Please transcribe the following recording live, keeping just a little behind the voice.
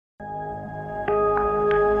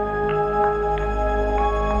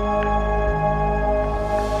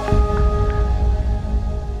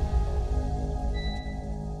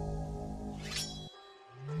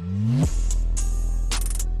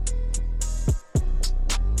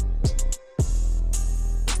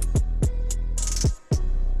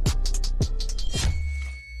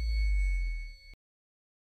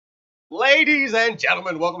Ladies and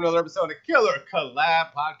gentlemen, welcome to another episode of Killer Collab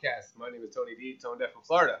Podcast. My name is Tony D, Tone Deaf from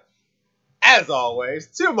Florida. As always,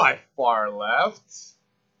 to my far left,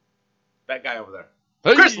 that guy over there,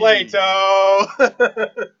 Hey. Chris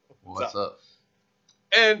Lato. What's up?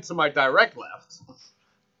 And to my direct left,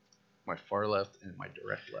 My far left and my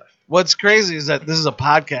direct left. What's crazy is that this is a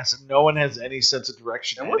podcast and no one has any sense of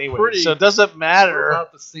direction And we're anyway, pretty- so it doesn't We're matter.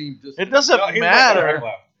 about the same distance. It doesn't no, he's my matter. direct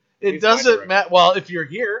left. It He's my doesn't direct matter. Well, if you're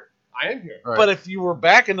here, I am here. Right. but if you were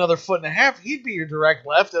back another foot and a half, he'd be your direct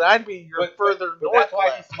left, and I'd be your further But north that's why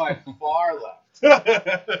left. he's my far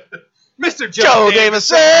left. Mr. Joe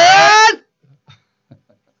Davison!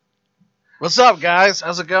 What's up, guys?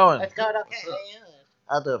 How's it going? It's going okay.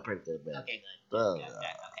 I'm doing pretty good, man. Okay, good. Okay.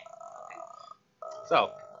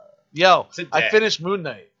 So, Yo, Today. I finished Moon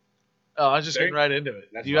Knight. Oh, I was just Today? getting right into it.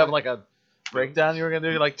 That's Do you have fine. like a breakdown you were going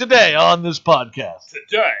to do? Like, today on this podcast.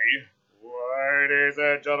 today, ladies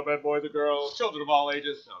and gentlemen, boys and girls, children of all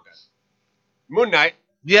ages. Oh, okay. Moon Knight.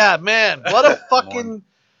 Yeah, man. What a fucking...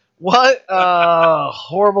 What a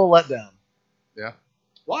horrible letdown.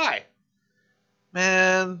 Why?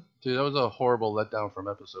 Man, Dude, that was a horrible letdown from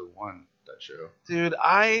episode 1, that show. dude,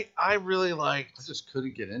 I really liked... I just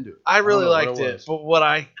couldn't get into it. I really don't know what liked it, was. but what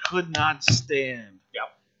I could not stand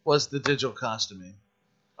Yep. was the digital costuming.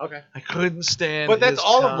 Okay. I couldn't stand But that's his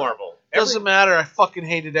all of con- Marvel. Doesn't matter. I fucking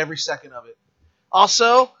hated every second of it.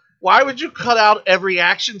 Also, why would you cut out every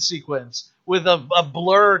action sequence with a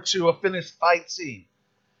blur to a finished fight scene?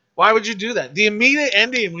 Why would you do that? The immediate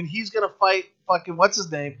ending when he's going to fight fucking what's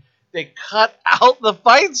his name, they cut out the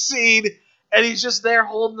fight scene and he's just there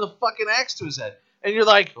holding the fucking axe to his head. And you're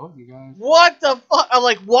like, Oh, you guys. what the fuck? I'm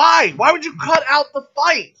like, why? Why would you cut out the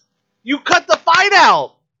fight? You cut the fight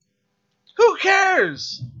out. Who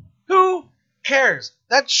cares? Who cares?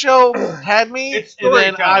 That show had me, It's and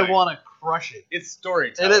then I storytelling. want to crush it. It's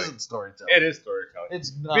storytelling. It isn't storytelling. It is storytelling.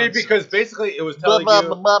 It's not. Because basically it was telling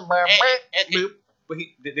you... But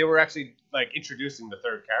they were actually like introducing the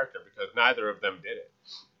third character because neither of them did it.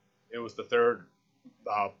 It was the third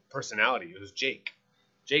personality. It was Jake.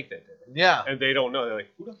 Jake that did it. Yeah. And they don't know. They're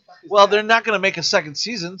like, who the fuck is Well, that? they're not going to make a second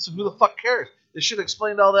season, so who the fuck cares? They should have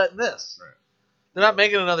explained all that in this. Right. They're not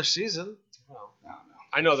making another season. Well, I don't know.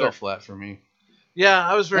 I know So they're... flat for me. Yeah,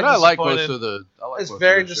 I was very And I like disappointed. most of the. I like I was most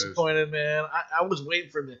very of the shows. disappointed, man. I was waiting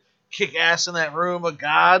for him to kick ass in that room of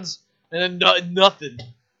gods, and then nothing.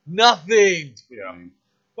 Nothing. Yeah. I mean,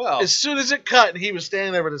 Well, As soon as it cut and he was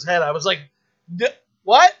standing there with his head, I was like,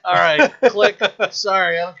 what? All right, click.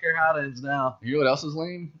 Sorry, I don't care how it ends now. you know what else is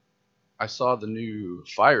lame? I saw the new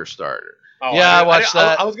Firestarter. oh, Yeah, I watched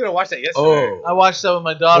that. I was going to watch that yesterday. I watched that with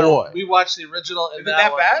my daughter. Boy. We watched the original. And Is it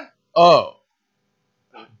that one. bad? Oh.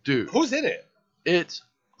 Dude. Who's in it? It's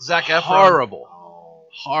Zac Efron. horrible. Oh.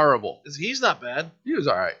 Horrible. He's not bad. He was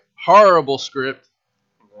alright. Horrible script.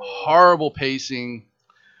 Horrible pacing.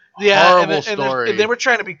 Yeah, Horrible and story. and they were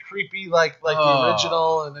trying to be creepy like Oh. the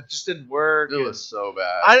original, and it just didn't work. It and was so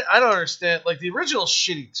bad. I don't understand. Like the original's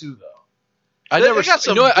shitty too, though. I they never. got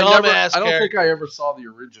some you know what? dumbass I don't think I ever saw the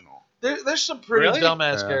original. There's some pretty Really?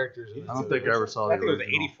 dumbass Yeah. characters. In it, I don't too. think I ever saw the I think it was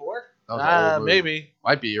original. 84. That was an old movie. Maybe.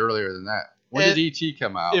 Might be earlier than that. When And did E.T.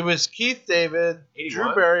 come out? It was Keith David, 81?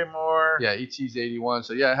 Drew Barrymore, Yeah, E.T.'s 81,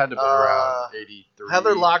 so yeah, it had to be around 83.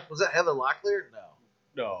 Heather Lock. Was that Heather Locklear? No.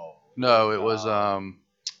 No. No, it was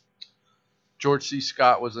George C.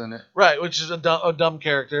 Scott was in it. Right, which is a dumb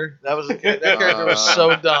character. That character was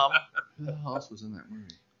so dumb. Who the hell else was in that movie?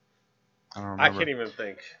 I don't I remember. can't even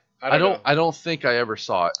think. I don't think I ever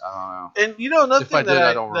saw it. I don't know. And you know another If I thing did, that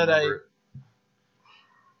I don't remember it.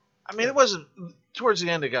 I mean, it wasn't towards the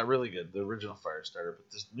end. It got really good, the original Firestarter, but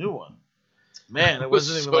this new one, man, it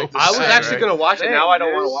wasn't even so like this. I was bad, actually right? going to watch it. Now I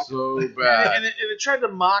don't want to watch it. So And bad. it tried to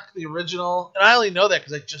mock the original, and I only know that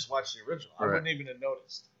because I just watched the original. I Right. wouldn't even have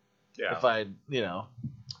noticed Yeah. if I, It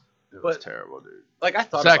was But- terrible, dude. Like I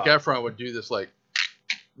thought Zac about Efron would do this like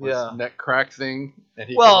with Yeah. neck crack thing, and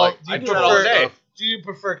he Well, could, do like you do that all prefer day. do you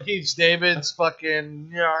prefer Keith David's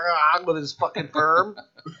fucking with his fucking perm?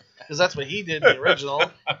 Because that's what he did in the original.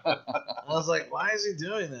 I was like, why is he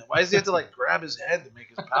doing that? Why does he have to like grab his head to make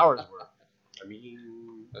his powers work? I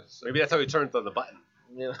mean, That's maybe that's how he turns on the button.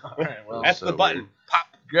 You know, all right, well, That's so the button. weird. Pop,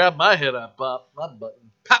 grab my head up, pop my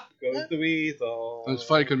button. pop goes the weasel. It was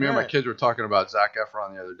funny because me and my Right. kids were talking about Zac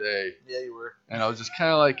Efron the other day, Yeah, you were. and I was just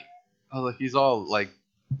kind of like, he's all like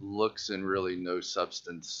looks and really no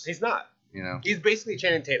substance, He's not. you know? He's basically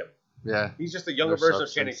Channing Tatum. Yeah. He's just a younger No version substance.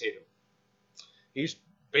 of Channing Tatum. He's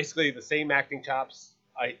basically the same acting chops.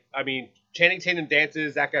 I mean, Channing Tatum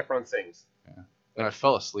dances, Zac Efron sings. And I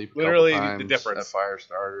fell asleep. Literally a the couple times difference. At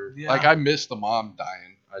Firestarter. Yeah. Like I missed the mom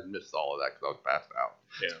dying. I missed all of that because I was passed out.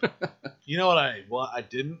 Yeah. You know what I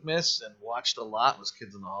didn't miss and watched a lot was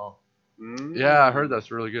Kids in the Hall. Yeah, I heard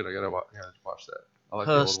that's really good. I gotta watch that. I like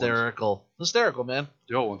the old ones. Hysterical, man.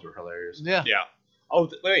 The old ones were hilarious. Yeah. Yeah. Oh,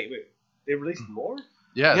 wait. They released more?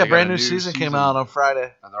 Yeah, Yeah, they got brand a new season came out on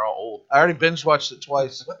Friday. and they're all old. I already binge watched it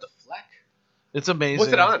twice. What the fleck? It's amazing.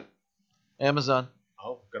 What's it on? Amazon.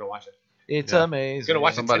 Oh, gonna watch it. It's Yeah. amazing. Gonna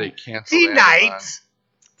watch it Somebody canceled Tonight.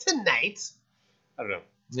 I don't know.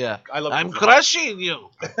 Yeah. I love. I'm Kids in the Hall. crushing you.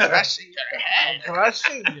 Crushing your head. I'm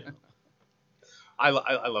crushing you. I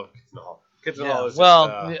love Kids in the Hall. Kids in the Hall is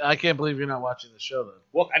Well, just, I can't believe you're not watching the show then.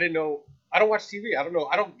 well, I didn't know. I don't watch TV. I don't know.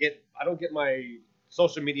 I don't get my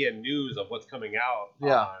social media news of what's coming out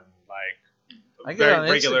Yeah. on like I get very it on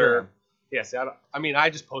regular. Instagram. Yeah, see, I mean, I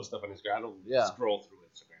just post stuff on Instagram. I don't Yeah. scroll through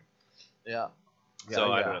Instagram. Yeah.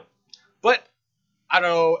 So I don't know. But I don't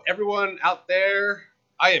know, everyone out there,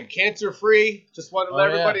 I am cancer free. Just want to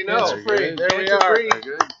let everybody know. Cancer free. There we Cancer are. free. Very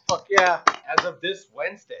good. Fuck yeah. As of this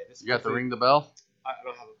Wednesday. You got to ring the bell? I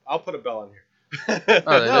don't have. I'll put a bell on here. Oh, No, they didn't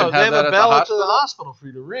they have have that a at bell the to the hospital for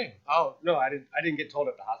you to ring. Oh no, I didn't get told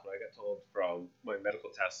at the hospital. I got told from my medical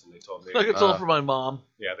test, and they told me. I get told for my mom.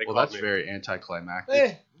 Yeah, they Well, called that's me. very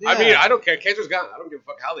anticlimactic. I mean, I don't care. Cancer's gone. I don't give a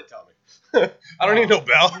fuck how they tell me. I don't need no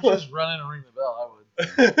bell. Just run in and ring the bell. I would.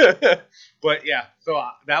 But yeah, so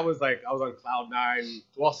that was like I was on cloud 9.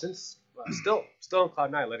 Well, since still on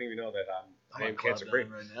cloud 9, letting you know that I am cancer free.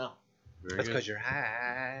 right now. Very That's good. because you're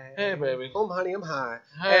high. Hey, baby. Oh, honey, I'm high.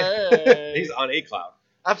 Hey. He's on a cloud.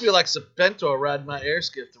 I feel like Serpentor riding my air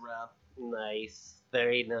skift around. Nice,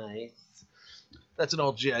 very nice. That's an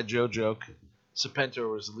old G.I. Joe joke.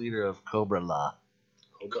 Serpentor was the leader of Cobra La.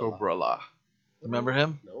 Cobra La. Remember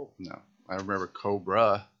him? No. No, I remember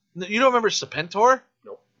Cobra. No, you don't remember Serpentor?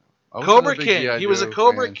 I wasn't Cobra a big King. G.I. He was a Joe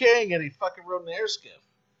Cobra fan. King, and he fucking rode an air skiff.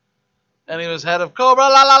 And he was head of Cobra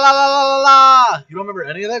La La La La La La La. You don't remember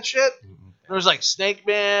any of that shit? There was like Snake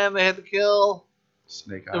Man they had to kill.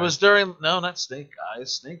 Snake It was during not Snake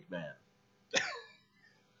Eyes, Snake Man.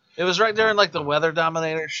 It was right during like the Weather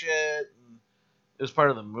Dominator shit. And it was part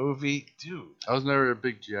of the movie, dude. I was never a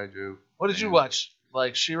big G.I. Joe. What did you fan. watch?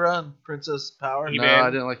 Like She-Ra and Princess Power? He- No, He-Man. I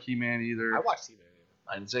didn't like He-Man either. I watched He-Man.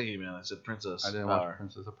 I didn't say He-Man. I said Princess I didn't Power. watch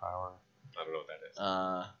Princess of Power. I don't know what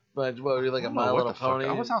that is. But what were you like I a don't My know what Little the fuck. Pony?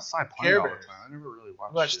 I was outside Care playing all the Bears. time. I never really I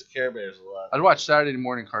watched watched shit. the Care Bears a lot. I'd watch Saturday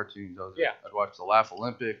morning cartoons. Yeah. I'd watch the Laugh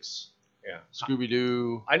Olympics, Yeah.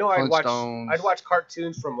 Scooby-Doo. I know I'd Flintstones. watch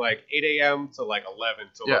cartoons from like 8 a.m. to like 11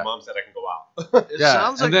 till Yeah. my mom said I can go out. It Yeah,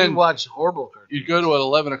 sounds like and then you watch horrible cartoons. You'd go to at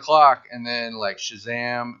 11 o'clock, and then like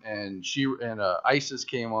Shazam and ISIS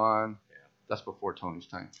came on. Yeah. That's before Tony's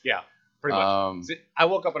time. Pretty much. See, I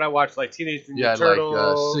woke up and I watched like Teenage Mutant Yeah,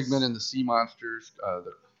 Turtles. like Sigmund and the Sea Monsters.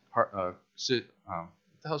 What the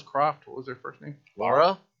hell's Croft? What was their first name?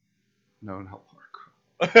 Laura? No, not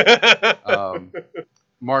Laura Croft.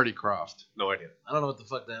 Marty Croft. No idea. I don't know what the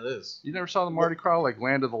fuck that is. You never saw the Marty Croft, like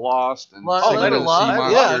Land of the Lost and Land Sigmund of and the the Sea Lost?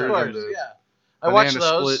 Monsters Yeah, of and course. the Yeah. I watched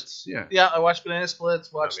Banana those. Splits. Yeah. Yeah, I watched Banana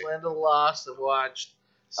Splits, watched I mean- Land of the Lost, I watched...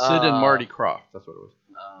 Sid and Marty Croft. That's what it was.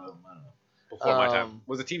 I don't know. Before my time.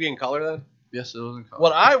 Was the TV in color then? Yes, it was in color.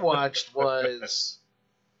 What I watched was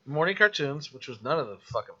morning cartoons, which was none of the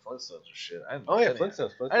fucking Flintstones or shit. I didn't like any of it.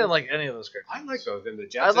 Flintstones. I didn't like any of those cartoons. I like those. And the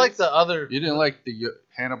Jetsons. I like the other... You didn't like the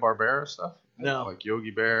Hanna-Barbera stuff? No. Like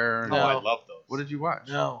Yogi Bear? Oh, No. I love those. What did you watch?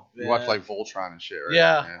 No. You watched like Voltron and shit, right?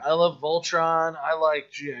 Yeah, I love Voltron. I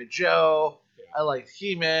like G.I. Joe. Yeah. I liked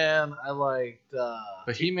He-Man. I liked...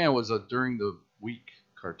 But He-Man was a during the week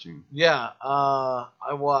cartoon. I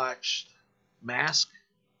watched Mask.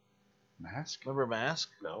 Mask? Remember Mask?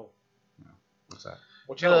 No. What's that?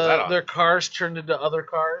 What channel is that on? Their cars turned into other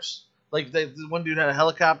cars. Like the one dude had a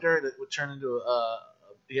helicopter that would turn into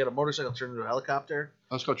he had a motorcycle turned into a helicopter.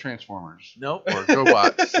 Let's go Transformers. Nope. Or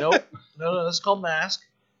GoBots. Nope. No, this is called Mask.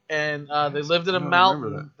 And they lived in a I don't remember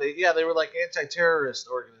mountain. They were like anti-terrorist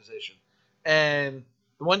organization. And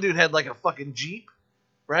the one dude had like a fucking Jeep,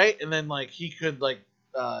 right? And then like he could like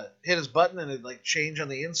hit his button and it'd like change on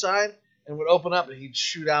the inside and would open up and he'd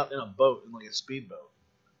shoot out in a boat, in like a speedboat.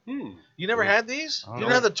 You never had these? I You don't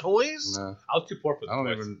didn't have the toys? No, I was too poor for the I don't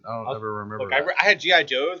toys. ever remember. Look, that. I had GI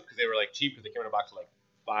Joes because they were like cheap because they came in a box of like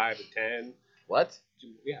 5 and 10. What?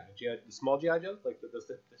 Yeah, the small GI Joes, like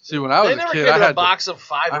the See, when I was They a never kid, came I in a had box of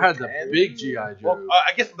 5 I or had 10. the big GI Joe. Well,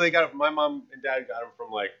 I guess they got my mom and dad got them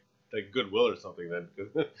from like Goodwill or something then,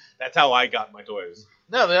 because that's how I got my toys.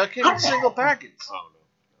 No, they all came in single packets. I don't know.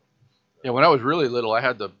 Yeah, when I was really little, I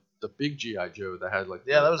had the big GI Joe that had like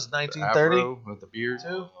Yeah, the, that was the 1930. afro with the beard.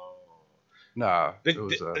 Too. Nah, Did, it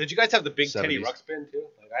was, did you guys have the big Teddy 70s. Ruxpin too?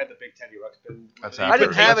 Like I had the big Teddy Ruxpin. That's I didn't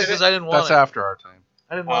after. have it because I didn't want That's it. after our time.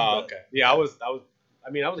 I didn't love Oh, that. okay. Yeah, I was. I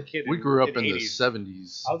mean, I was a kid. We grew up in the 80s.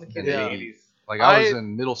 70s. I was a kid in Yeah. the 80s. Like I was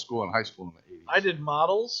in middle school and high school in the 80s. I did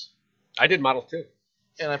models, I did models too.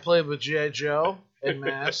 and I played with G.I. Joe and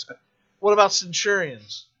Mask. What about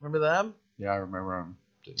Centurions? Remember them? Yeah, I remember them.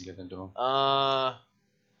 Didn't get into them.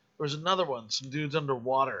 There was another one. Some dudes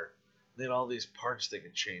underwater. They had all these parts they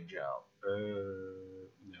could change out.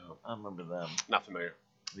 No, I remember them. not familiar.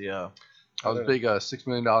 Yeah. I was a big $6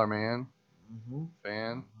 Million Man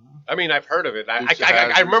fan. I mean, I've heard of it.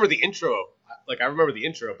 I remember the intro. Like I remember the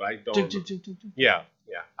intro, but I don't. Remember. Yeah.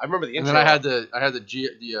 I remember the And intro. then I had the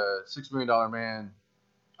 $6 Million Man.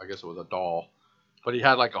 I guess it was a doll, but he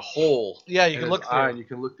had like a hole. Yeah, you in can his look through. eye, and you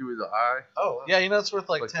can look through the eye. Oh. Wow. Yeah, you know it's worth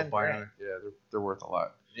like the 10 binder. grand. Yeah, they're worth a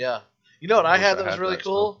lot. Yeah. You know what I wish had I that was had really that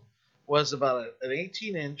cool? Was about an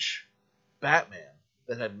 18-inch Batman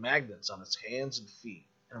that had magnets on its hands and feet,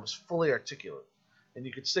 and it was fully articulate. And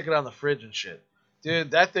you could stick it on the fridge and shit.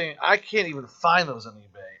 Dude, that thing, I can't even find those on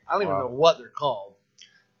eBay. I don't even know what they're called.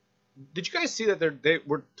 Did you guys see that they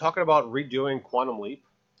were talking about redoing Quantum Leap?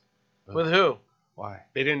 With who? Why?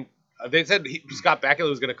 They didn't. They said Scott Bakula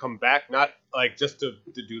was going to come back, not like just to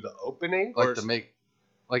do the opening, Like to make,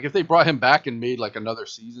 like if they brought him back and made like another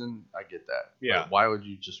season, I get that. Yeah. But why would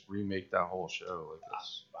you just remake that whole show like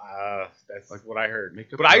this? That's Like, what I heard.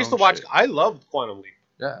 make up But I your used to own watch. shit. I loved Quantum Leap.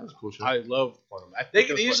 Yeah, it was a cool show. I loved Quantum Leap. They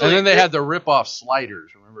could easily- And then they had the rip-off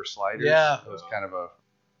Sliders. Remember Sliders? Yeah. It was kind of a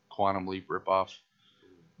Quantum Leap rip-off.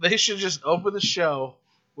 They should just open the show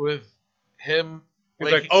with him.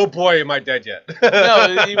 He's like, "Oh boy, am I dead yet?"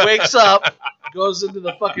 No, he wakes up, goes into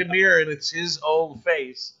the fucking mirror, and it's his old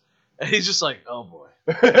face. And he's just like, oh boy.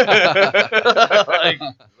 Like,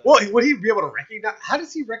 well, would he be able to recognize? How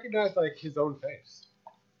does he recognize like his own face?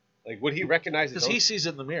 Like, would he recognize his because own? he sees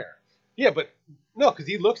it in the mirror. Yeah, but no, because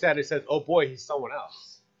he looks at it and says, "Oh boy, he's someone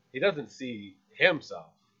else." He doesn't see himself.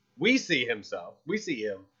 We see himself. We see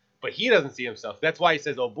him, but he doesn't see himself. That's why he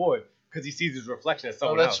says, "Oh boy," because he sees his reflection as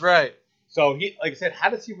someone Oh, else. that's right. So he, like I said, how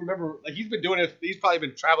does he remember? Like he's been doing it. He's probably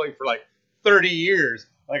been traveling for like 30 years.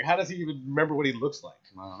 Like how does he even remember what he looks like?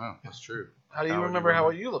 I don't know. That's true. How do you How would you remember how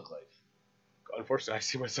remember? you look like? Unfortunately, I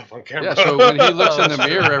see myself on camera. Yeah, so when he looks in the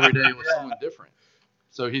mirror every day, it was someone different.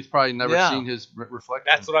 So he's probably never Yeah. seen his reflection.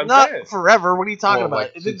 That's what I'm Not saying. forever. What are you talking Well, about? like,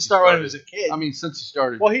 It since didn't he start when he started. was a kid. I mean, since he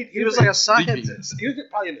started. Well, he was like a sleeping. scientist. He was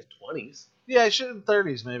probably in his 20s. Yeah, he should in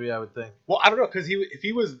 30s, maybe, I would think. Well, I don't know because if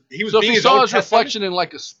he was So being if he his saw own his testament, reflection in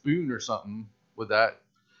like a spoon or something, would that?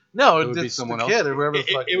 No, It would be it's someone the else. kid or whoever the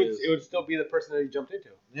fuck it it would is. it would still be the person that he jumped into.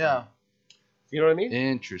 Yeah. You know what I mean?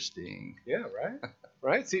 Interesting. Yeah. Right.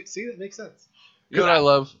 Right. See, that makes sense. You know what I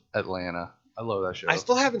love? Atlanta. I love that show. I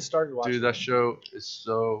still haven't started watching. Dude, that show is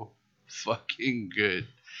so fucking good.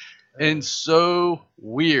 And so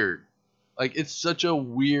weird. Like, it's such a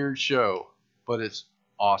weird show, but it's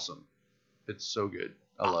awesome. It's so good.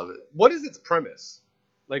 I love it. What is its premise?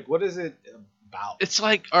 Like, what is it about? It's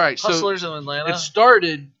like, all right, so Hustlers in Atlanta. it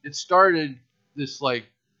started this like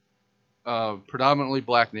predominantly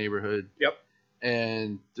black neighborhood. Yep.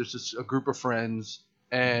 And there's just a group of friends,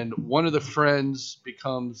 and one of the friends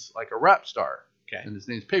becomes like a rap star. Okay. And his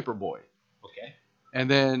name's Paperboy. Okay. And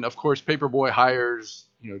then, of course, Paperboy hires,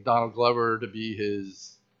 Donald Glover to be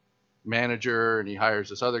his manager, and he hires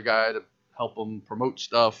this other guy to help him promote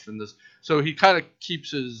stuff. And this, so he kind of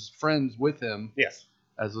keeps his friends with him Yes,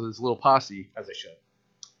 as his little posse. as they should.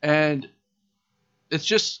 And it's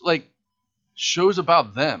just like shows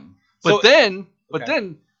about them. So- But then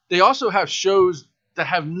Okay. they also have shows that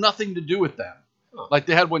have nothing to do with them. Huh. Like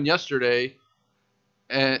they had one yesterday,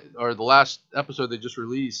 or the last episode they just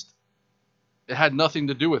released. It had nothing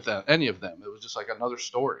to do with them, any of them. It was just like another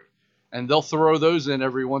story, and they'll throw those in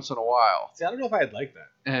every once in a while. See, I don't know if I'd like that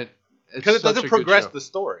And because it such doesn't a good progress show. the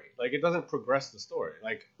story. Like, it doesn't progress the story.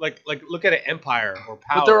 Like look at an Empire or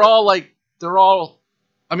Power. But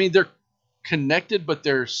I mean, they're connected, but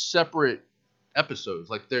they're separate episodes.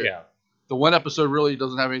 Like yeah. the one episode really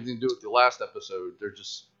doesn't have anything to do with the last episode. They're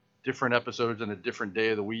just different episodes in a different day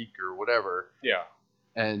of the week or whatever. Yeah.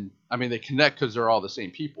 And I mean, they connect because they're all the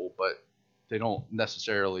same people, but they don't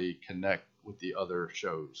necessarily connect with the other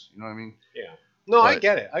shows. You know what I mean? Yeah. No, I But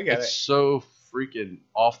get it. I get It's it. so freaking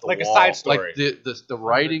off the Like a wall. side story. Like the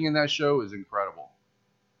writing in that show is incredible.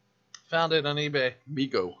 Found it on eBay.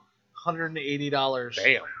 Miko. $180.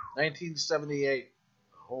 Damn. 1978.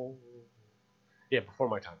 Oh. Yeah, before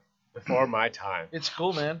my time. Before my time. It's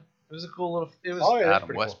coal, man. It was a cool little. It was. Oh, yeah, that's Adam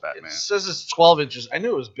pretty West cool. Batman. It says it's 12 inches. I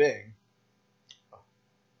knew it was big.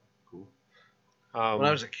 Cool. When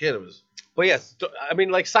I was a kid, it was But yes, I mean,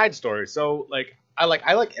 like side stories. So like I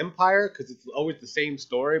like Empire because it's always the same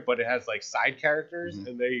story, but it has like side characters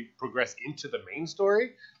and they progress into the main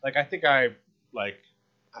story. Like I think like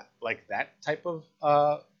I like that type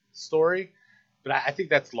of story, but I think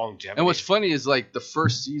that's longevity. And what's funny is like the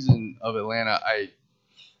first season of Atlanta,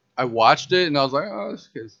 I watched it and I was like, oh, this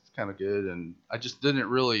is kind of good, and I just didn't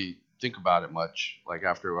really think about it much. Like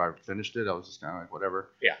after I finished it, I was just kind of like,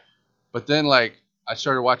 whatever. Yeah. But then like I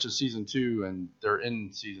started watching season 2, and they're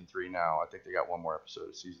in season 3 now. I think they got one more episode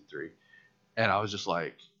of season 3, and I was just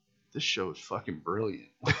like, this show is fucking brilliant.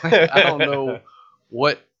 I don't know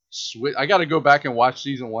what switch. I got to go back and watch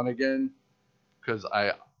season 1 again because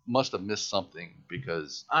I must have missed something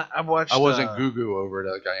because I watched. I wasn't goo over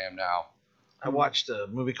it like I am now. I watched a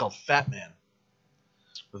movie called Fat Man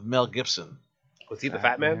with Mel Gibson. Was he the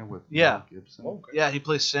Fat Man? With Yeah. Mel Gibson? Okay. Yeah, he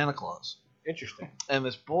plays Santa Claus. Interesting. And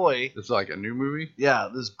this boy, It's like a new movie. yeah,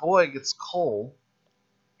 this boy gets coal.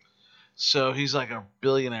 So he's like a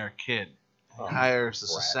billionaire kid. He hires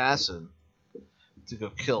this crap. assassin to go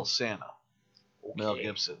kill Santa. Okay. Mel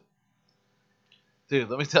Gibson. Dude,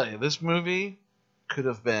 let me tell you, this movie could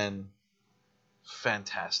have been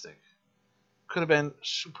fantastic. Could have been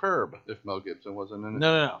superb. If Mel Gibson wasn't in it.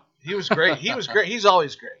 No. He was great. He was great. He's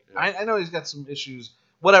always great. Yeah. I know he's got some issues.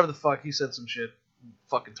 Whatever the fuck. He said some shit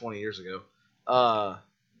fucking 20 years ago.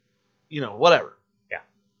 Whatever. Yeah.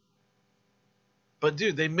 But,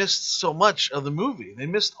 dude, they missed so much of the movie. They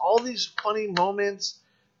missed all these funny moments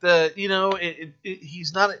that,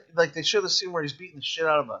 he's not, like, they show the scene where he's beating the shit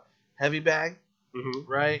out of a heavy bag,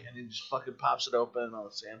 right? And he just fucking pops it open and all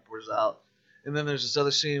the sand pours out. And then there's this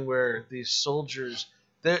other scene where these soldiers,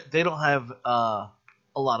 they don't have a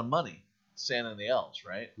lot of money, Santa and the elves,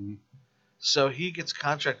 right? Mm-hmm. So he gets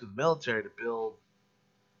contracted with the military to build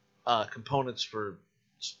components for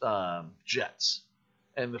jets.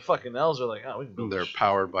 And the fucking elves are like, oh, we can build They're this shit.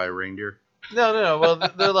 powered by reindeer. No. Well,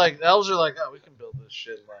 they're like, the elves are like, oh, we can build this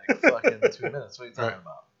shit in like fucking 2 minutes. What are you talking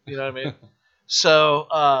about? You know what I mean? So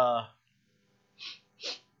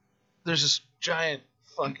there's this giant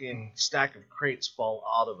fucking stack of crates fall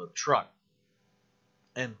out of a truck.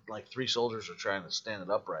 And like 3 soldiers are trying to stand it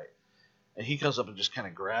upright. And he comes up and just kind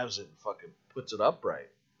of grabs it and fucking puts it upright.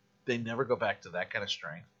 They never go back to that kind of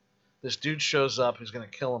strength. This dude shows up who's going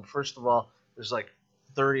to kill him. First of all, there's like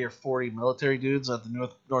 30 or 40 military dudes at the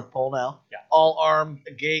North Pole now. Yeah. All armed,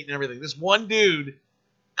 a gate and everything. This one dude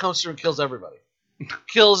comes through and kills everybody.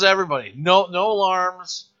 Kills everybody. No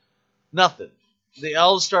alarms. Nothing. The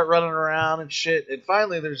elves start running around and shit. And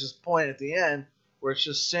finally, there's this point at the end where it's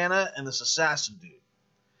just Santa and this assassin dude.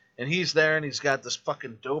 And he's there and he's got this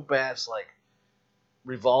fucking dope-ass, like,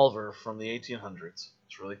 revolver from the 1800s.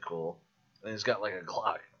 It's really cool. And he's got, like, a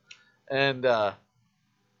Glock. And,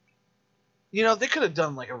 they could have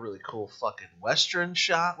done, like, a really cool fucking Western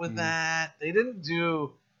shot with that. They didn't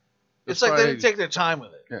do... It's like they didn't take their time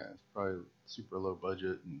with it. Yeah, it's probably super low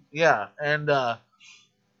budget. Yeah, and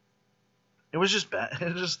it was just bad.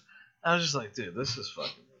 I was just like, dude, this is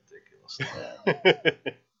fucking ridiculous.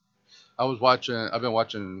 I've been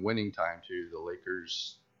watching Winning Time too, the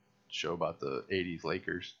Lakers show about the 80s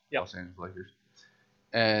Lakers, Los Angeles Lakers.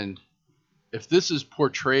 And if this is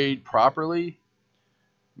portrayed properly,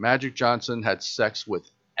 Magic Johnson had sex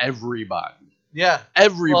with everybody. Yeah.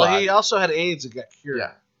 Everybody. Well, he also had AIDS and got cured.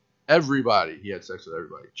 Yeah. Everybody. He had sex with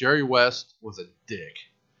everybody. Jerry West was a dick.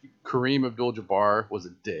 Kareem Abdul-Jabbar was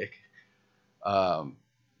a dick.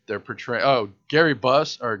 They're portraying... Jerry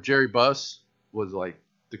Buss was like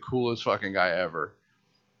the coolest fucking guy ever.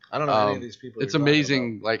 I don't know any of these people. It's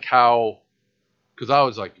amazing, like how, because I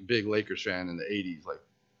was like a big Lakers fan in the '80s, like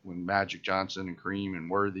when Magic Johnson and Kareem and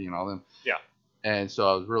Worthy and all them. Yeah. And so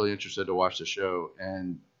I was really interested to watch the show,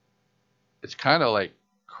 and it's kind of like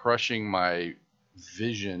crushing my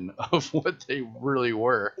vision of what they really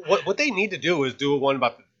were. What they need to do is do one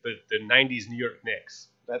about the '90s New York Knicks.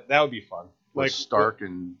 That would be fun. Like Like Stark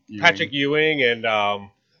and Ewing. Patrick Ewing and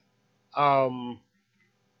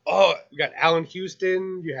you got Allen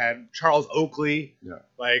Houston. You had Charles Oakley. Yeah.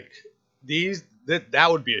 Like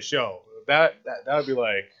that would be a show. That would be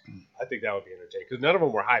like, I think that would be entertaining because none of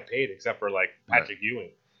them were high paid except for like Patrick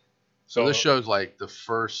Ewing. So this show's like the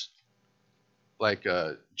first, like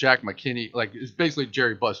Jack McKinney, like it's basically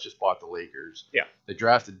Jerry Buss just bought the Lakers. Yeah. They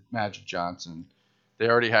drafted Magic Johnson. They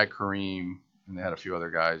already had Kareem and they had a few other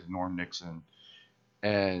guys, Norm Nixon,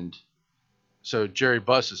 and so Jerry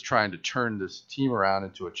Buss is trying to turn this team around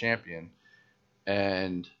into a champion,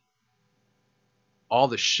 and all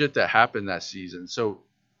the shit that happened that season. So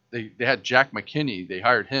they had Jack McKinney. They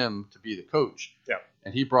hired him to be the coach. Yeah.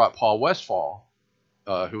 And he brought Paul Westphal,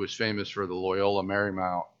 who was famous for the Loyola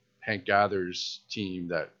Marymount Hank Gather's team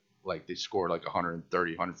that like they scored like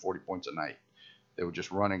 130, 140 points a night. They would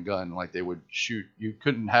just run and gun, like they would shoot. You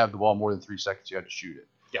couldn't have the ball more than 3 seconds. You had to shoot it.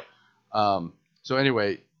 Yep. So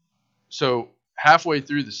anyway, so halfway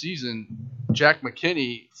through the season, Jack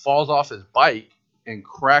McKinney falls off his bike and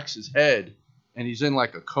cracks his head, and he's in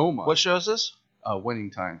like a coma. What show is this?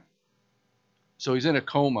 Winning Time. So he's in a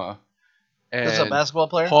coma. And This is a basketball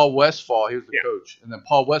player? Paul Westphal, he was the Yeah. coach. And then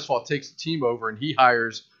Paul Westphal takes the team over, and he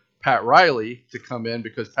hires Pat Riley to come in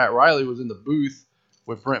because Pat Riley was in the booth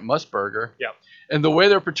with Brent Musburger. Yep. And the way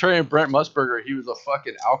they're portraying Brent Musburger, he was a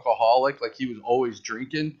fucking alcoholic. Like, he was always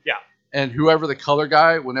drinking. Yeah. And whoever the color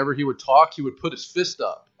guy, whenever he would talk, he would put his fist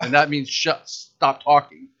up. And that means stop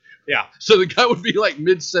talking. Yeah. So the guy would be like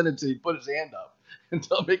mid-sentence, and he'd put his hand up and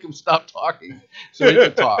make him stop talking so he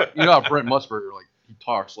could talk. You know how Brent Musburger, like, he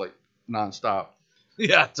talks like nonstop.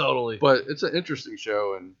 Yeah, totally. But it's an interesting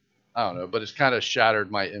show, and I don't know, but it's kind of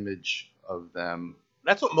shattered my image of them.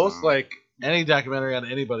 That's what most like. Any documentary on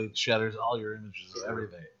anybody shatters all your images of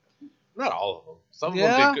everything. Not all of them. Some of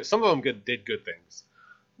Yeah? them did good. Some of them did good things.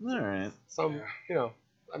 All right. Some, you know,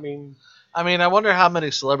 I mean, I wonder how many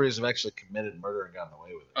celebrities have actually committed murder and gotten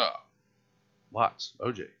away with it. Lots.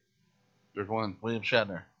 OJ. There's one. William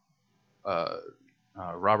Shatner,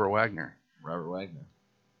 Robert Wagner. Robert Wagner.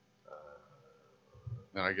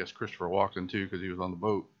 And I guess Christopher Walken, too, because he was on the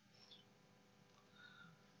boat.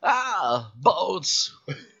 Boats,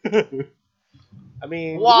 I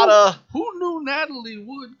mean, water. Who knew Natalie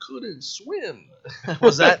Wood couldn't swim?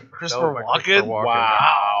 Was that Christopher That was Walken? Christopher Walken.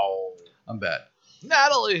 Wow. I'm bad.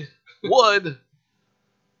 Natalie Wood.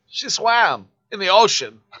 She swam in the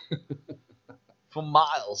ocean for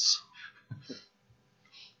miles.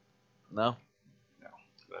 No.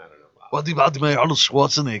 I don't know. What about my Arnold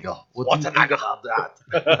Schwarzenegger? What do you think about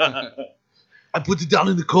that? I put it down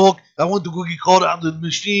in the Coke. I went to go get Coke out of the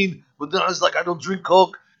machine, but then I was like, I don't drink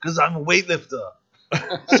Coke because I'm a weightlifter.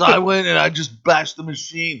 So I went and I just bashed the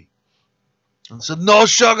machine and said, no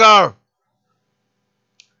sugar.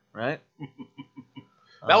 Right?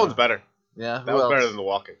 That one's better. Yeah. That was better than the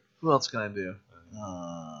walking. Who else can I do?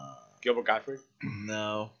 Gilbert Gottfried.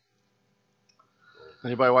 No.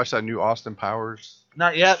 Anybody watch that new Austin Powers?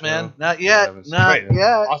 Not yet, Show? man. Not Yeah, I yet. haven't seen Not it. yet.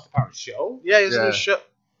 Austin Powers show. Yeah, he's in Yeah. a show.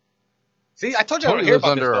 See, I told you I don't Tony hear lives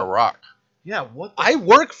about under this a stuff. rock. Yeah, what the I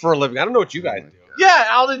work for a living. I don't know what you guys do. Yeah,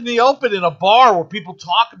 out in the open in a bar where people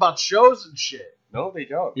talk about shows and shit. No, they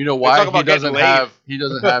don't. You know They why talk about getting laid. he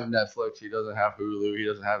doesn't have Netflix, he doesn't have Hulu, he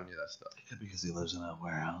doesn't have any of that stuff. Because he lives in a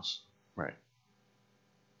warehouse. Right.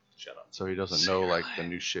 Shut up. So he doesn't know like the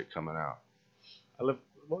new shit coming out. I live.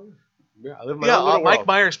 Well, yeah, I live my Yeah, own little Mike world.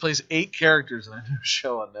 Myers plays 8 characters in a new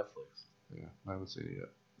show on Netflix. Yeah, I haven't seen it yet.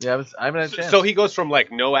 Yeah, I haven't had a chance. So he goes from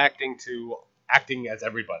like no acting to acting as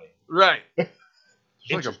everybody. right.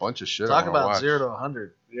 There's like a bunch of shit. Talk I wanna about watch. 0 to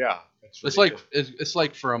 100. Yeah, It's like it's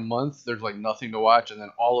like for a month there's like nothing to watch, and then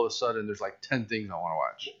all of a sudden there's like 10 things I want to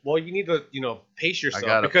watch. well, you need to pace yourself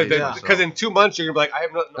gotta because pace myself. because in 2 months you're gonna be like, I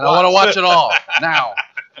have nothing. And I want to watch it all now.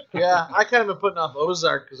 Yeah, I kind of been putting off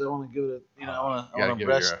Ozark because I want to give it. I You want gotta to give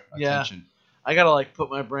rest. it your Yeah, attention. I gotta like put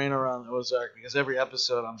my brain around Ozark because every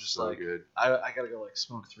episode I'm just So like, good. I gotta go like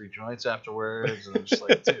smoke 3 joints afterwards, and I'm just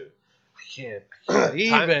like, dude, I can't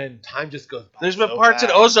even. Time just goes by. There's been so parts in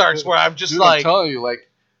fast. Ozarks where I'm just Dude, like, I'm telling you, like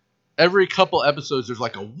every couple episodes there's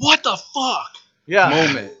like a what the fuck yeah,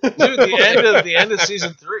 moment. dude, the end of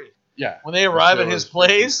season 3 Yeah. when they arrive That at show his is freaking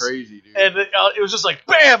place, Crazy, dude. and it was just like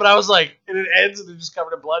bam, and I was like, and it ends and they're just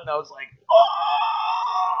covered in blood, and I was like,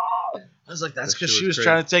 oh! I was like, that's That because shit she was was crazy.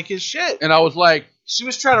 trying to take his shit. And I was like, She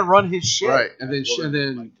was trying to run his shit. right, and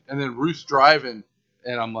then Ruth's driving,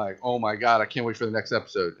 and I'm like, oh my god, I can't wait for the next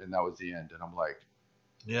episode, and that was the end, and I'm like,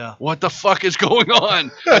 Yeah. what the fuck is going on?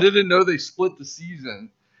 I didn't know they split the season,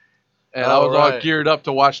 and I Oh, was all right. geared up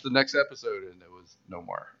to watch the next episode, and there was no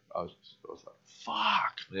more. I was like,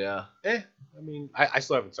 fuck. Yeah. I mean, I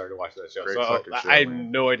still haven't started watching that show, Great so fucking show, I have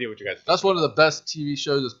man. no idea what you guys. That's one of the best TV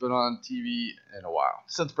shows that's been on TV in a while.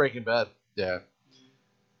 Since Breaking Bad. Yeah,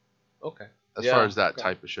 Okay. as Yeah. far as that Okay.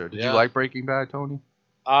 type of show. Did Yeah. you like Breaking Bad, Tony?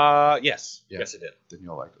 Yes. Yeah. Yes, it did. Then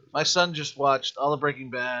you'll like it. My son just watched all of Breaking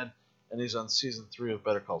Bad, and he's on season 3 of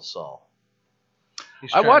Better Call Saul.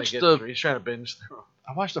 He's I trying to watched get the- through- He's trying to binge through.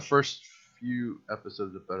 I watched the first few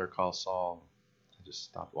episodes of Better Call Saul. I just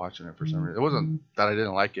stopped watching it for some reason. It wasn't that I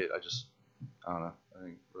didn't like it. I don't know. I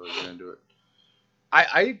didn't really get into it.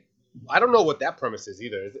 I don't know what that premise is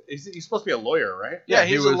either. He's supposed to be a lawyer, right? Yeah,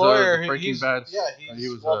 he he's was, a lawyer. the Breaking he's, Bad. Yeah, he's he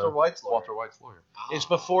was Walter White's lawyer. Walter White's lawyer. It's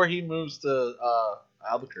before he moves to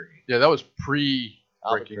Albuquerque. Yeah, that was pre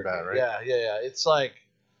Breaking Albuquerque. Bad, right? Yeah. It's like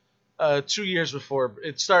 2 years before.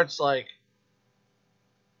 It starts like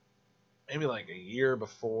maybe like a year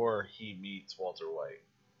before he meets Walter White.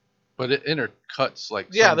 But it intercuts like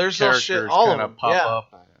Yeah, some there's no characters shit. All of kind them. of pop Yeah.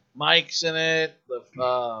 up. Mike's in it.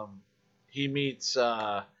 He meets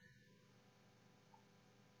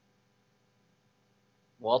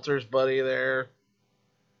Walter's buddy there.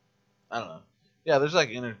 I don't know. Yeah, there's like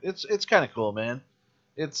it's kind of cool, man.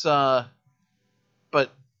 It's but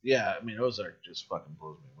yeah, I mean Ozark just fucking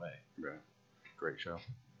blows me away. Yeah. Great show.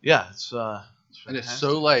 Yeah, it's And it's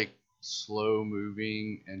so like slow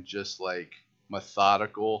moving and just like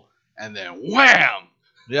methodical, and then wham!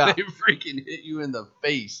 yeah. They freaking hit you in the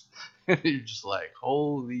face, and you're just like,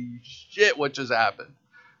 holy shit, what just happened?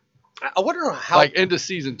 I wonder how. Like into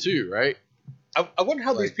season 2, right? I wonder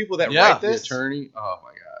how these people that yeah, write The this, attorney. Oh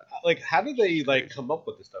my god. like, how do they like come up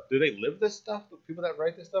with this stuff? Do they live this stuff? The people that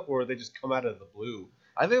write this stuff, or they just come out of the blue?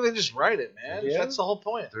 I think they just write it, man. Yeah. That's the whole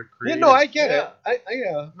point. They're Yeah, creative. no, I get Yeah. it.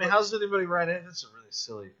 I mean, how does anybody write it? That's a really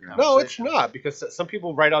silly. No, it's conversation. not, because some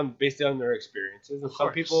people write on based on their experiences, and Of some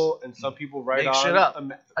course. people write Make on shit up.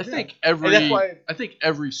 I think And that's every why-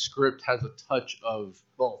 every script has a touch of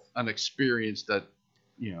Both. an experience that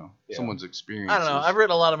Yeah. someone's experience. I don't know. I've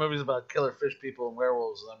written a lot of movies about killer fish people and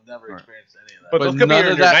werewolves, and I've never Right. experienced any of that. But but those could be none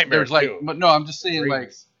your of that. nightmares, There's like, too. but no, I'm just saying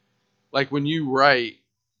Dreams. like when you write,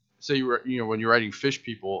 say when you're writing fish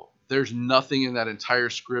people, there's nothing in that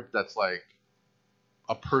entire script that's like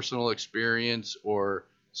a personal experience or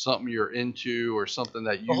something you're into or something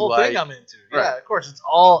that you the whole like. thing I'm into. Right. Yeah, of course. It's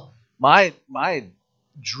all my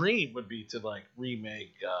dream would be to like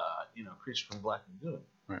remake, Creature from the Black Lagoon.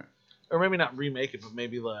 Right. Or maybe not remake it, but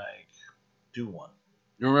maybe like do one.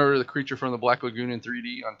 You remember the Creature from the Black Lagoon in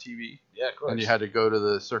 3D on TV? Yeah, of course. And you had to go to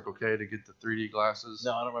the Circle K to get the 3D glasses.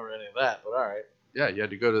 No, I don't remember any of that, but all right. Yeah, you had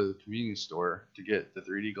to go to the convenience store to get the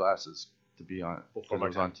 3D glasses to be on Before because my it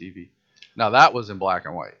was time. on TV. Now that was in black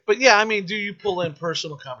and white. But yeah, I mean, do you pull in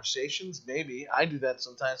personal conversations? Maybe. I do that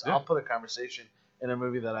sometimes. Yeah. I'll put a conversation in a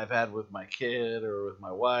movie that I've had with my kid or with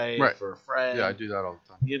my wife Right. or a friend. Yeah, I do that all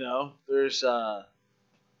the time. There's I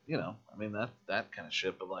mean that kind of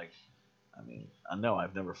shit, but like I know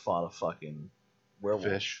I've never fought a fucking werewolf.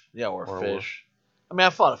 Fish. Yeah, or Werewolf. fish. I mean, I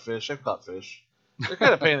fought a fish. I've caught fish. They're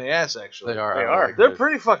kind of pain in the ass, actually. They are. They I are. like They're fish.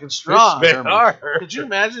 pretty fucking strong. They German. are. Could you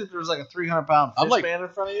imagine if there was like a 300-pound I'm fish like man in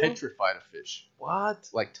front of you? petrified of fish. What?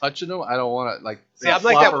 Like touching them, I don't want to like. See, I'm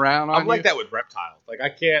like flop that. around on I'm like you. that with reptiles. Like I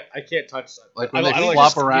can't touch. Like I when don't- they I don't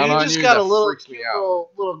flop like- around you on just you, got that a little freaks me out.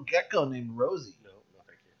 little gecko named Rosie. No,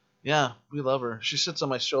 thank you. Yeah, we love her. She sits on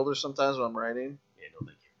my shoulder sometimes when I'm writing. Yeah, no,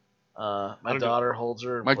 thank you. My I don't daughter holds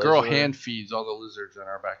her. and My plays girl with her. hand feeds all the lizards in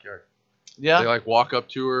our backyard. Yeah. They like walk up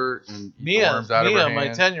to her and eat the Mia, worms out of her my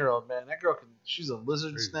hand. 10-year-old, man, that girl she's a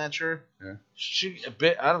lizard Crazy. snatcher.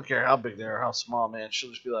 Yeah. I don't care how big they are, how small, man. She'll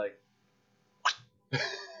just be like,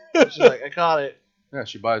 she's like, I caught it. Yeah,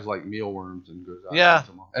 she buys like mealworms and goes out. Yeah, and eats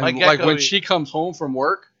them all. my And like gecko when eat- she comes home from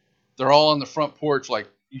work, they're all on the front porch. Like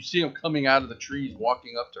you see them coming out of the trees,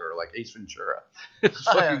 walking up to her like Ace Ventura. It's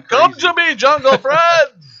fucking Come crazy. to me, jungle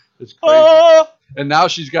friends. It's crazy. Oh! And now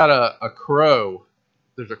she's got a crow.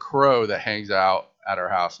 There's a crow that hangs out at her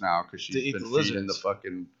house now because To she's eat been the feeding the lizards.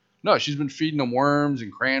 fucking. No, she's been feeding them worms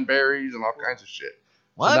and cranberries and all kinds of shit.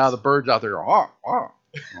 What? So now the birds out there go, oh, oh.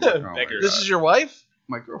 I'm like, oh my Beggars. This God. is your wife?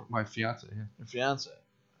 my fiance, yeah. Your fiance.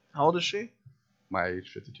 How old is she? My age,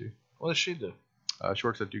 52. What does she do? She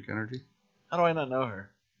works at Duke Energy. How do I not know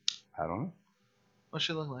her? I don't know. What's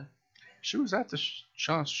she look like? She was at the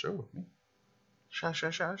Sean's show with me.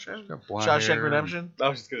 Shawshank She's got blonde hair. Redemption? I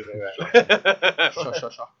was just gonna say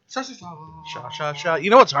that. You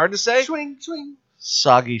know what's hard to say? Swing, swing.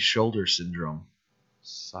 Soggy shoulder syndrome.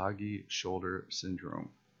 Soggy shoulder syndrome.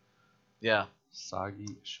 Yeah.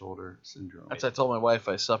 Soggy shoulder syndrome. That's I told my wife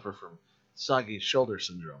I suffer from soggy shoulder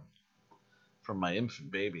syndrome from my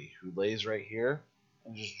infant baby who lays right here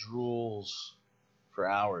and just drools for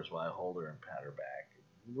hours while I hold her and pat her back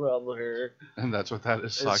and rub her. And that's what that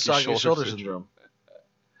is. It's Soggy, shoulder syndrome.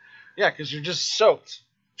 Yeah, because you're just soaked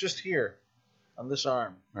just here on this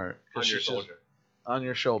arm. All right. On your She's just- shoulder. On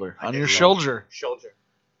your shoulder. I On get your it. shoulder. Shoulder.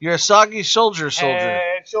 You're a soggy soldier.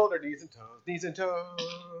 Head, shoulder, knees and toes. Knees and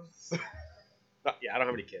toes. Yeah, I don't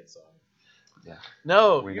have any kids, so.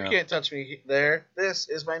 No, We you know. can't touch me there. This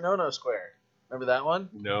is my no-no square. Remember that one?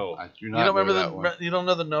 No. I do You not don't remember know that one. you don't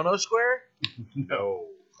know the no-no square? No.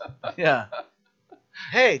 Yeah.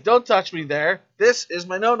 Hey, don't touch me there. This is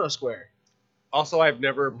my no-no square. Also, I've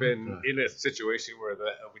never been God. in a situation where that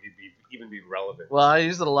would even be relevant. Well, I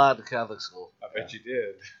used it a lot at Catholic school. I bet you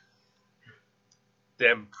did.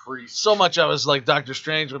 Them priests. So much I was like Doctor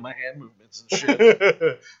Strange with my hand movements and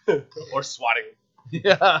shit. Or swatting.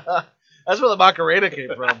 Yeah. That's where the Macarena came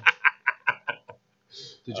from.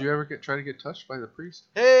 Did you ever try to get touched by the priest?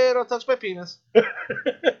 Hey, don't touch my penis.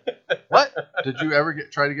 What? Did you ever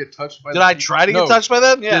try to get touched by? Did I try to get touched by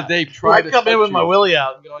them? Yeah. Did they try I'd to come in touch with my you? willy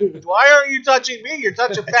out and going, "Why aren't you touching me? You're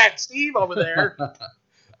touching Fat Steve over there."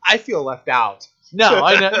 I feel left out. No,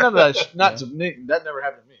 none of that. Not to me. That never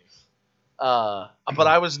happened to me. But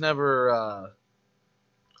I was never.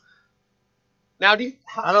 Now,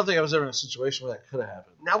 I don't think I was ever in a situation where that could have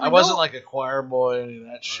happened. Now we I wasn't know- like a choir boy or any of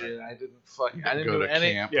that shit. I didn't Go do to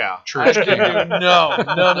any. camp. Yeah. Church I didn't camp. do, no.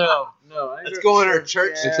 I Let's didn't go do in our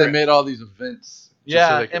church. If they made all these events. just Yeah,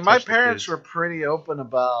 so they could and my touch the parents kids. were pretty open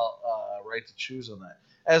about right to choose on that.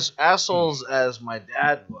 As assholes as my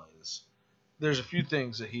dad was, there's a few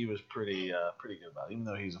things that he was pretty good about, even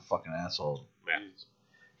though he's a fucking asshole.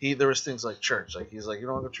 Yeah. There was things like church. Like he's like, you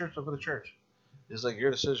don't want to go to church, don't go to church. It's like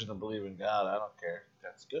your decision to believe in God. I don't care.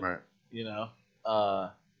 That's good. Right. You know.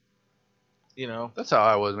 That's how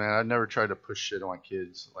I was, man. I never tried to push shit on my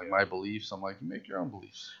kids. Like my beliefs, I'm like, you make your own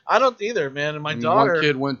beliefs. I don't either, man. And my I mean, daughter. one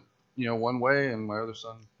kid went, one way, and my other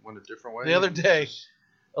son went a different way. The other day,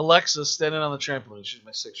 Alexa's standing on the trampoline. She's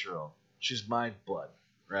my 6-year-old. She's my blood,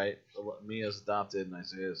 right? Mia's adopted, and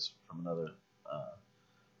Isaiah's from another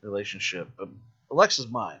relationship. But Alexa's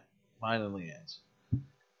mine and Leanne's.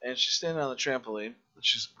 And she's standing on the trampoline.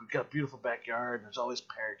 We've got a beautiful backyard, and there's always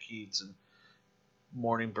parakeets and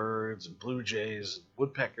morning birds and blue jays and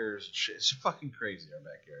woodpeckers and shit. It's fucking crazy, our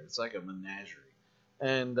backyard. It's like a menagerie.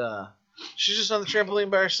 And she's just on the trampoline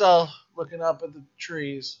by herself, looking up at the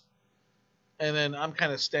trees. And then I'm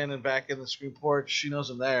kind of standing back in the screen porch. She knows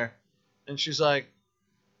I'm there. And she's like,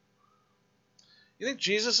 "You think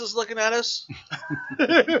Jesus is looking at us?"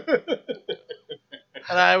 And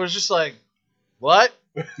I was just like, "What?"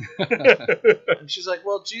 And she's like,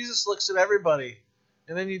 "Well, Jesus looks at everybody.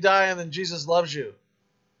 And then you die, and then Jesus loves you."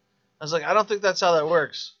 I was like, "I don't think that's how that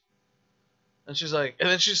works." And she's like, and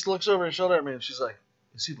then she just looks over her shoulder at me, and she's like,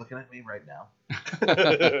 "Is he looking at me right now?"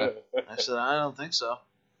 I said, "I don't think so."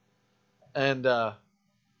 And that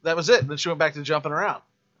was it. And then she went back to jumping around.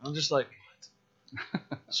 I'm just like, what?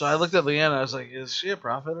 So I looked at Leanne, and I was like, "Is she a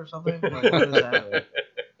prophet or something? Like, what is that?"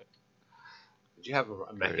 Did you have an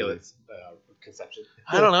immaculate conception?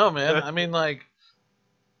 I don't know, man. I mean, like,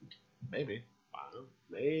 maybe.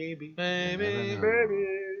 Maybe. Maybe.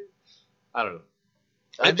 I don't know.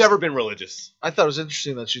 I've never been religious. I thought it was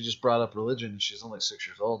interesting that she just brought up religion, and she's only 6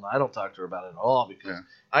 years old, and I don't talk to her about it at all because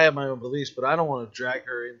I have my own beliefs, but I don't want to drag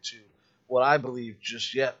her into what I believe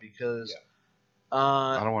just yet because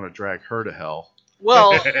I don't want to drag her to hell.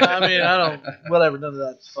 well, I mean, I don't, whatever, none of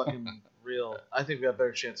that's fucking real. I think we have a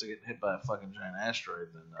better chance of getting hit by a fucking giant asteroid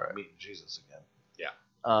than meeting Jesus again. Yeah.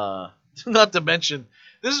 Not to mention,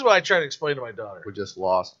 this is what I try to explain to my daughter. We just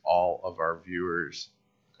lost all of our viewers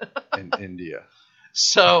in India.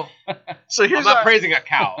 So here's I'm not praising a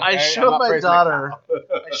cow. I okay? showed I'm not my praising a daughter.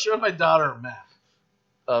 cow. I showed my daughter a map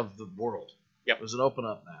of the world. Yep. It was an open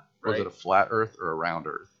up map. Right? Was it a flat Earth or a round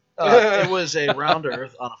Earth? It was a round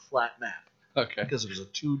Earth on a flat map Okay. because it was a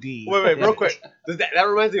 2D. Wait, real image. quick. That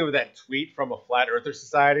reminds me of that tweet from a Flat Earther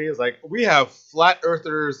Society. It's like, we have Flat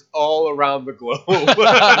Earthers all around the globe.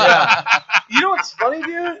 Yeah. You know what's funny,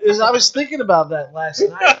 dude? Is I was thinking about that last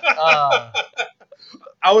night.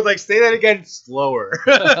 I would like say that again slower.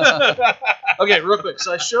 Okay, real quick.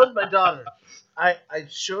 So I showed my daughter. I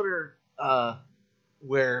showed her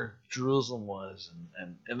where Jerusalem was,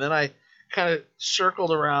 and then I kind of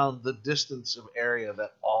circled around the distance of area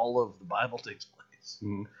that all of the Bible takes place.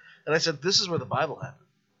 Mhm. And I said, "This is where the Bible happened."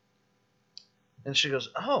 And she goes,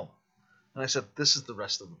 "Oh." And I said, "This is the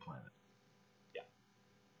rest of the planet." Yeah.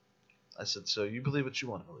 I said, "So you believe what you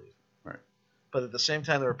want to believe." Right. But at the same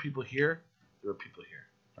time, there are people here. There are people here.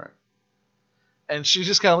 Right. And she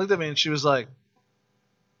just kind of looked at me and she was like,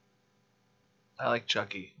 "I like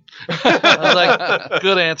Chucky." I was like,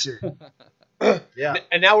 "Good answer." Yeah.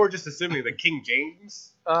 And now we're just assuming the King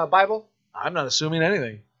James Bible? I'm not assuming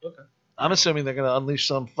anything. Okay. I'm assuming they're going to unleash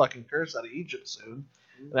some fucking curse out of Egypt soon.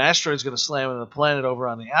 An asteroid's going to slam into the planet over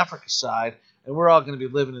on the Africa side, and we're all going to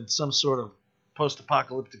be living in some sort of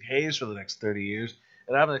post-apocalyptic haze for the next 30 years.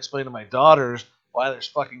 And I'm going to explain to my daughters why there's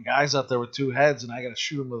fucking guys out there with 2 heads, and I got to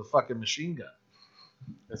shoot them with a fucking machine gun.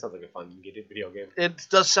 That sounds like a fun video game. It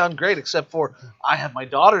does sound great, except for I have my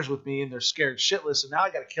daughters with me, and they're scared shitless, and now I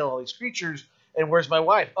got to kill all these creatures. And where's my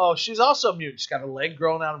wife? Oh, she's also mute. She's got a leg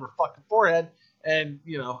growing out of her fucking forehead, and,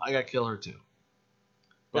 I got to kill her too.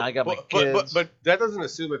 Now I got my kids. But that doesn't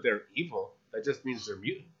assume that they're evil. That just means they're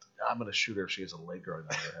mutant. I'm going to shoot her if she has a leg growing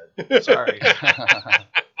out of her head. Sorry.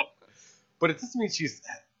 But it doesn't mean she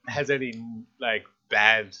has any, like,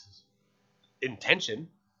 bad intention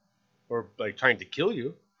or, like, trying to kill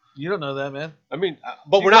you. You don't know that, man. I mean,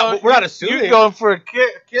 but we're not assuming. You're going for a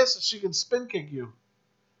kiss and she can spin kick you.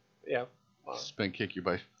 Yeah. Spin kick you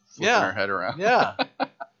by flipping her head around. Yeah.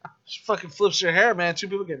 She fucking flips your hair, man. 2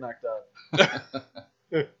 people get knocked out.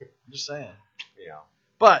 I'm just saying. Yeah.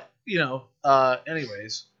 But,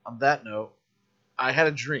 anyways, on that note, I had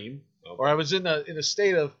a dream, or I was in a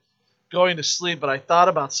state of going to sleep, but I thought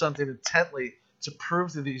about something intently to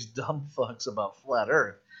prove to these dumb fucks about flat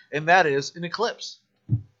Earth, and that is an eclipse.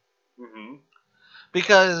 Mm-hmm.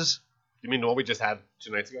 Because... You mean the one we just had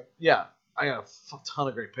 2 nights ago? Yeah. I got a ton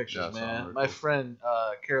of great pictures, Yeah, man. My friend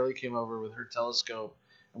Carolee came over with her telescope,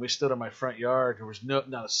 and we stood in my front yard. There was not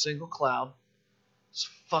a single cloud. It's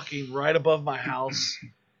fucking right above my house.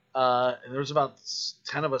 And there was about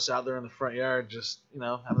 10 of us out there in the front yard just,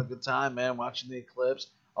 having a good time, man, watching the eclipse.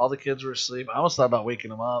 All the kids were asleep. I almost thought about waking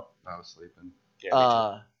them up. I was sleeping.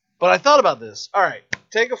 Yeah, but I thought about this. All right,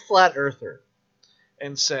 take a flat earther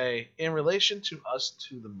and say, in relation to us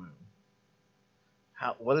to the moon,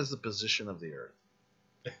 what is the position of the Earth?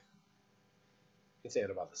 You can say it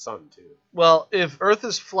about the sun, too. Well, if Earth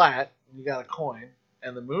is flat, you got a coin,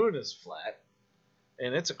 and the moon is flat,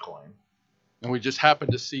 and it's a coin. And we just happen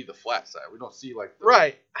to see the flat side. We don't see like the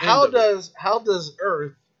right. How end of it. does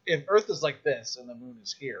Earth, if Earth is like this and the moon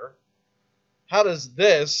is here, how does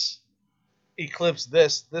this eclipse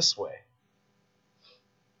this way?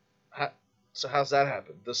 So how's that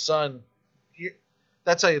happen? The sun here.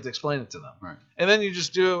 That's how you have to explain it to them. Right. And then you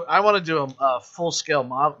just do. I want to do a full scale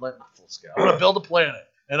model. Not full scale. I want to build a planet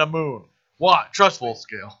and a moon. What? Trust full me.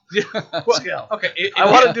 scale. Yeah. Full scale. Okay.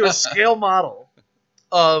 I want to do a scale model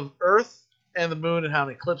of Earth and the moon and how an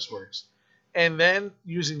eclipse works, and then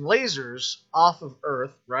using lasers off of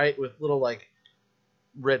Earth, right, with little like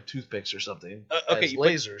red toothpicks or something. Okay, as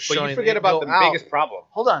lasers. but showing you forget about the biggest problem.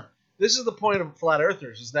 Hold on. This is the point of flat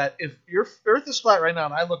earthers: is that if your Earth is flat right now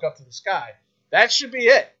and I look up to the sky, that should be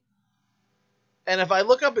it. And if I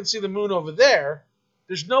look up and see the moon over there,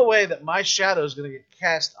 there's no way that my shadow is going to get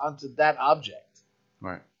cast onto that object.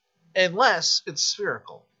 Right. Unless it's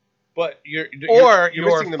spherical. But you're your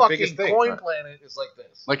missing the fucking biggest thing. coin planet is like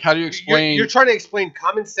this. Like, how do you explain? You're trying to explain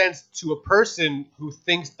common sense to a person who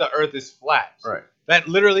thinks the Earth is flat. Right. That's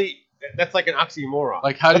like an oxymoron.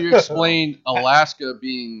 Like, how do you explain Alaska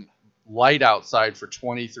being light outside for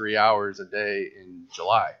 23 hours a day in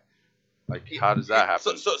July? Like, how does that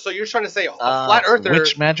happen? So you're trying to say a flat earther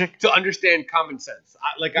witch magic to understand common sense?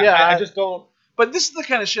 Yeah, I just don't. But this is the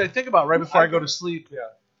kind of shit I think about right before I go to sleep. Yeah.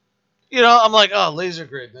 I'm like, oh, laser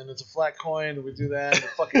grid. Then it's a flat coin. And we do that. And the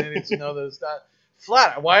fucking idiots know that it's not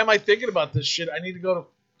flat. Why am I thinking about this shit? I need to go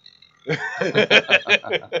to.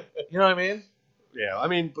 You know what I mean? Yeah, I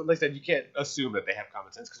mean, but like I said, you can't assume that they have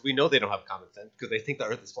common sense because we know they don't have common sense because they think the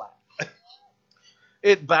Earth is flat.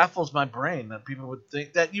 It baffles my brain that people would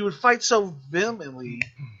think that you would fight so vehemently,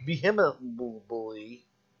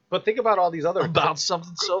 But think about all these other about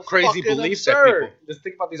something so crazy fucking beliefs absurd. that people. Just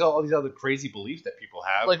think about all these other crazy beliefs that people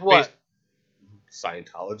have. Like what?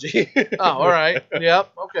 Scientology. Oh, all right.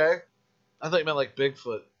 Yep. Okay. I thought you meant like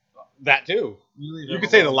Bigfoot. That too. You You could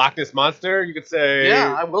say the Loch Ness Monster. You could say.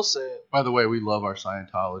 Yeah, I will say it. By the way, we love our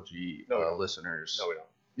Scientology No, we don't. listeners. No, we don't.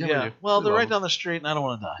 Yeah. we do. Well, We they're love right them. down the street, and I don't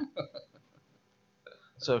want to die.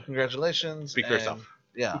 So congratulations. Speak for yourself.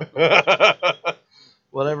 Yeah.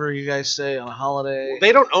 Whatever you guys say on a holiday.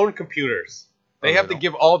 They don't own computers. They Oh, have they to don't.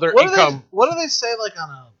 give all their What income. what do they say like on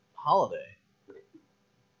a holiday?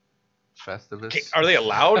 Festivus. Are they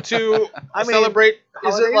allowed to I mean, celebrate?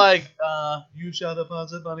 Is it holidays? like you shall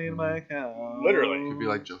deposit money in my account? Literally. Could be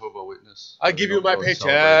like Jehovah Witness. I They give don't you my really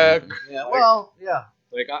celebrate paycheck. anything. Yeah. Well, yeah.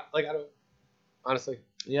 I don't. Honestly,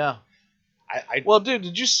 Yeah. I Well, dude,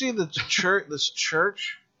 did you see the church? This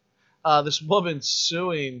church, this woman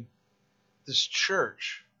suing this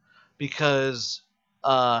church because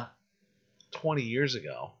 20 years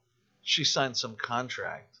ago she signed some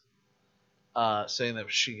contract saying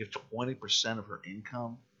that she give 20% of her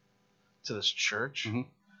income to this church, Mhm.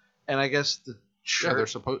 and I guess the Yeah, they're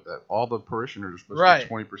church. supposed that all the parishioners are supposed to Right. give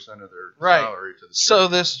 20% of their Right. salary to the church. So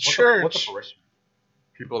this church, What's a parishioner?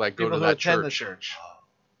 people that go people to who that attend church. the church,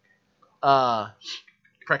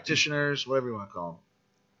 practitioners, whatever you want to call them.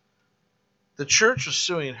 The church was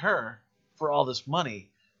suing her for all this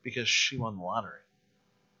money because she won the lottery.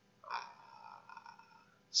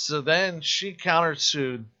 So then she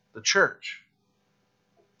countersued the church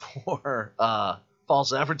for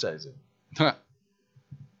false advertising.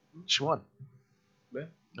 She won. Yeah.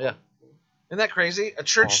 Yeah. Isn't that crazy? A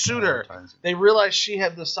church sued her. They realized she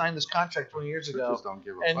had to sign this contract 20 years ago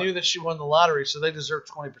and knew that she won the lottery, so they deserved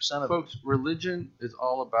 20% of it. Folks, religion is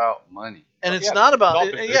all about money. And it's not about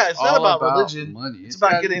it's not about religion. Money. It's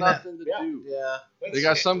about getting nothing that. To do. Yeah. They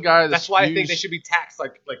got some guy that's why I think they should be taxed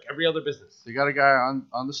like every other business. They got a guy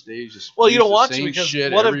on the stage. Well, you don't want to because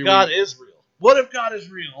what if God is real? What if God is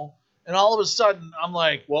real? And all of a sudden, I'm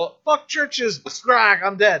like, well, fuck churches, scrag,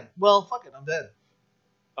 I'm dead. Well, fuck it, I'm dead.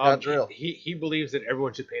 God's real. He believes that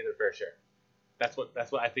everyone should pay their fair share. That's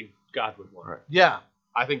what I think God would want. Right. Yeah.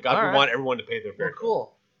 I think God would want everyone to pay their fair share.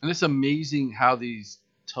 Cool. And it's amazing how these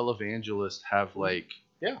televangelists have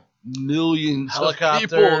millions of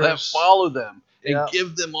people that follow them and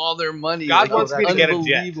give them all their money. God wants me to get a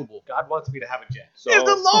jet. God wants me to have a jet. So if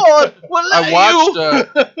the Lord will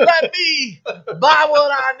let me buy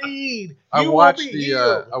what I need, I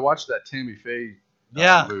watched that Tammy Faye.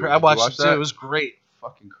 Movie. I watched it too. It was great.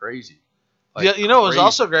 Fucking crazy. Yeah, you know, it was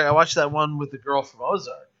also great. I watched that one with the girl from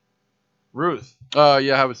Ozark, Ruth. Yeah, I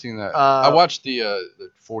haven't seen that. I watched the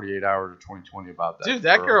 48 Hours of 2020 about that. Dude,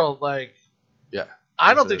 that girl,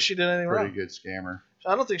 I don't think she did anything wrong. Pretty good scammer.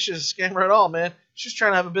 I don't think she's a scammer at all, man. She's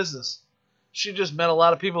trying to have a business. She just met a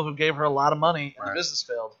lot of people who gave her a lot of money, and the business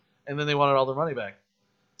failed, and then they wanted all their money back.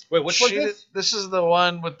 Wait, which one is this? This is the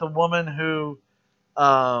one with the woman who...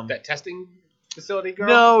 that testing facility girl?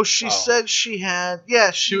 No, she said she had...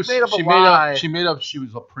 Yeah, she made up a lie. She made up she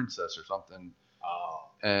was a princess or something. Oh.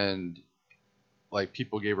 And,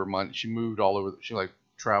 people gave her money. She moved all over... She,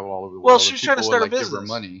 traveled all over the world. Well, she was trying to start a business. Give her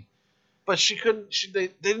money. But she couldn't... They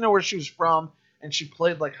didn't know where she was from, and she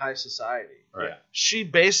played like high society. Right. Yeah. She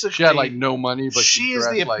basically... She had, no money, but she is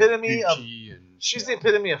the epitome of... She's the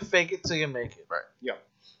epitome of fake it till you make it. Right. Yeah.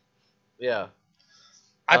 Yeah.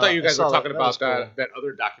 I thought you guys were talking about that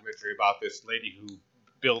other documentary about this lady who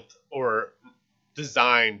built or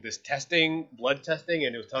designed this blood testing,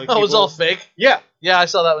 and it was telling people... it was all fake? Yeah. Yeah, I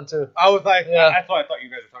saw that one too. I was like, that's what I thought you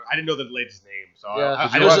guys were talking. I didn't know the lady's name, so yeah.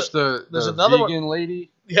 Did you watch the vegan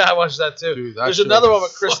lady? Yeah, I watched that too. Dude, there's another one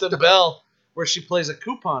with Kristen Bell where she plays a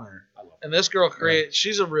couponer. And this girl it's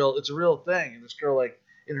a real thing. And this girl,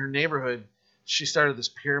 in her neighborhood, she started this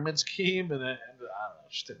pyramid scheme, and I don't know,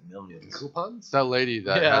 she did millions. Coupons? That lady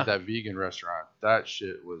that had that vegan restaurant, that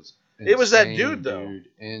shit was insane. It was that dude, though. Dude,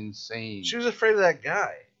 insane. She was afraid of that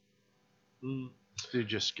guy. Dude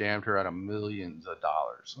just scammed her out of millions of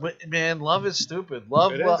dollars. Man, love is stupid.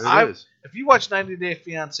 Love, it is. If you watch 90 Day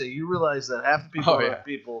Fiance, you realize that half the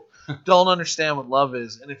people don't understand what love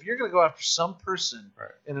is. And if you're going to go after some person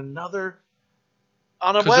in another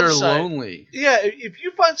on a website, because they're lonely. Yeah, if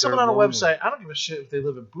you find someone on a website, I don't give a shit if they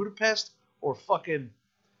live in Budapest or fucking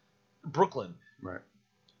Brooklyn. Right.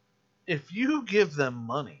 If you give them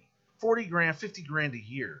money, 40 grand, 50 grand a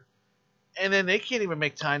year, and then they can't even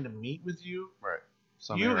make time to meet with you,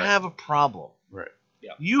 you have a problem. Right.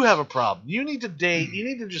 Yeah. You have a problem. You need to date. You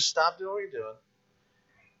need to just stop doing what you're doing.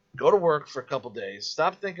 Go to work for a couple days.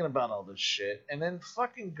 Stop thinking about all this shit. And then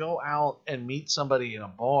fucking go out and meet somebody in a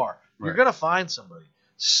bar. Right. You're going to find somebody.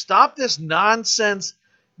 Stop this nonsense.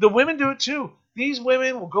 The women do it too. These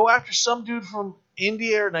women will go after some dude from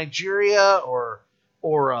India or Nigeria or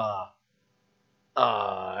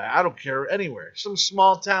I don't care, anywhere. Some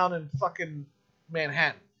small town in fucking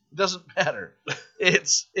Manhattan. It doesn't matter.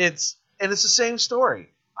 It's the same story.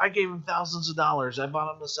 I gave him thousands of dollars. I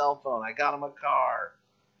bought him a cell phone. I got him a car.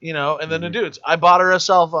 And then the dudes, I bought her a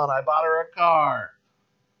cell phone. I bought her a car.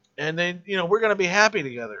 And then, we're going to be happy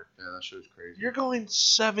together. Yeah, that shit's crazy. You're going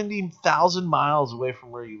 70,000 miles away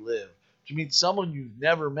from where you live to meet someone you've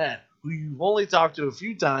never met, who you've only talked to a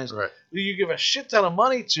few times, who you give a shit ton of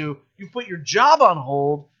money to. You put your job on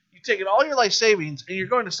hold. You've taken all your life savings, and you're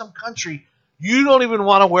going to some country you don't even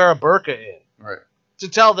want to wear a burqa in. Right. To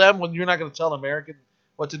tell them when you're not going to tell an American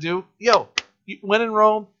what to do. When in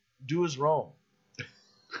Rome, do as Rome.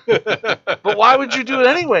 But why would you do it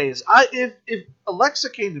anyways? If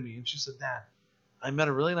Alexa came to me and she said, Dad, I met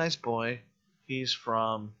a really nice boy. He's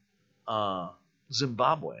from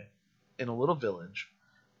Zimbabwe in a little village.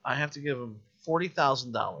 I have to give him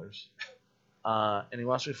 $40,000, and he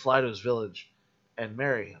wants me to fly to his village and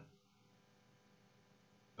marry him.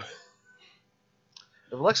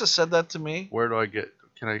 If Alexa said that to me, where do I get?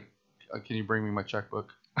 Can you bring me my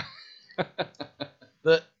checkbook?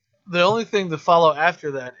 The only thing to follow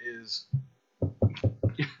after that is,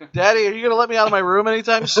 Daddy, are you gonna let me out of my room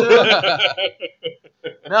anytime soon?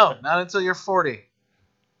 No, not until you're 40.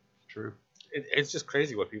 True. It's just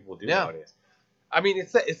crazy what people do nowadays. I mean,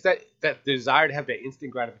 it's that desire to have that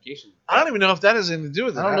instant gratification. I don't even know if that has anything to do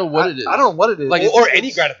with it. I don't know what it is. I don't know what it is. Like, or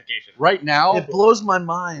any gratification. Right now, It blows my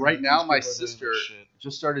mind. right that now, these my people are doing sister this shit.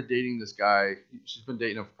 just started dating this guy. She's been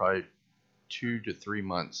dating him for probably 2 to 3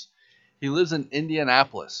 months. He lives in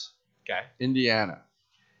Indianapolis, Okay. Indiana.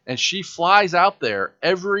 And she flies out there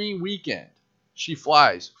every weekend. She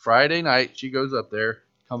flies Friday night. She goes up there,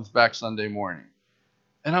 comes back Sunday morning.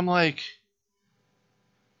 And I'm like,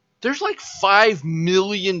 there's like 5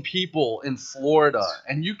 million people in Florida,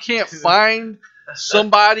 and you can't find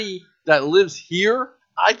somebody that lives here?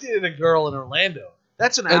 I dated a girl in Orlando.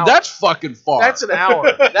 That's an hour. And that's fucking far. That's an hour.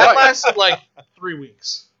 That Right. lasted like 3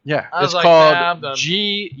 weeks. Yeah, I was it's like, called nah, I'm done.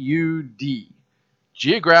 GUD.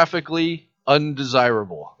 Geographically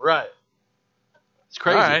undesirable. Right. It's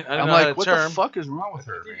crazy. All right, I didn't I'm know how like, to what term. the fuck is wrong with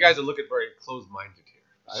I her? think man? you guys are looking very closed-minded here.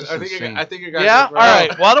 This I is think insane. I think you guys. Yeah. are All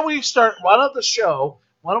right. Why don't we start? Why don't the show?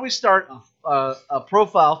 Why don't we start a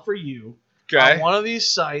profile for you on one of these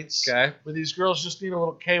sites Okay. where these girls just need a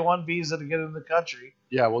little K1 visa to get into the country?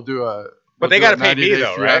 Yeah, we'll do a. But they got gotta to pay me,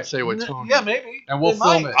 though, right? Fiance with Tony. Yeah, maybe. And we'll They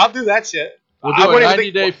film might. it. I'll do that shit. We'll I do a wouldn't even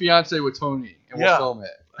 90-day think- fiance with Tony, and we'll Yeah. film it.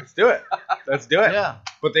 Let's do it. Let's do it. Yeah.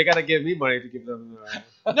 But they gotta give me money to give them.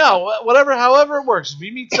 No, whatever. However it works. If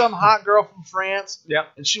you meet some hot girl from France, Yeah.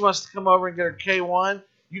 and she wants to come over and get her K1,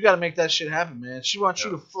 you got to make that shit happen, man. She wants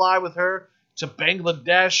you to fly with her to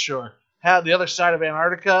Bangladesh or have the other side of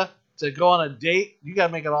Antarctica to go on a date. You got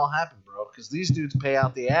to make it all happen, bro, because these dudes pay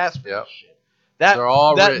out the ass for Yep. this shit. That They're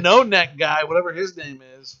all that rich. no neck guy, whatever his name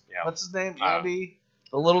is, Yeah. what's his name? Uh, Andy,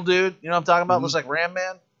 the little dude. You know what I'm talking about? Mhm. Looks like Ram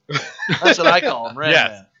Man. That's what I call him, Ram Yes.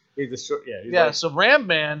 Man. He's a short. Yeah. He's Yeah. Like, So Ram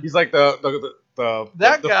Man. he's like the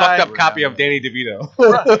That the guy- fucked up copy of Danny DeVito.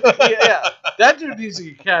 Right. Yeah. That dude needs to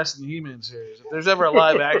get cast in the He-Man series. If there's ever a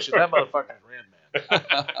live action, that motherfucker's Ram Man.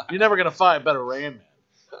 You're never gonna find a better Ram Man.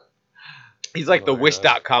 He's like the Oh, yeah.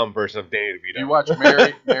 Wish.com version of Danny DeVito. Do you watch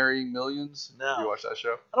Marrying Millions? No. Do you watch that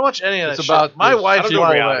show? I don't watch any of that It's shit. about My this wife I don't watches do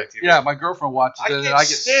it. reality TV. Yeah, my girlfriend watches I it, and can't I get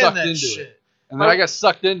stand sucked that into shit. it. And then I get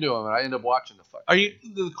sucked into him, and I end up watching the fuck. Are you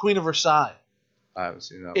the Queen of Versailles? I haven't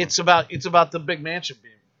seen that It's about the big mansion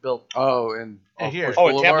being built. one. Oh, and Yeah, off here. Bush Oh,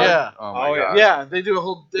 in Boulevard? Tampa? Oh, my Oh, yeah. God. Yeah, they do a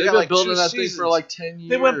whole. They They've got been like building 2 that thing seasons. for like 10 years.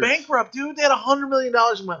 They went bankrupt, dude. They had $100 million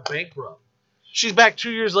and went bankrupt. She's back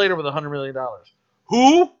 2 years later with $100 million.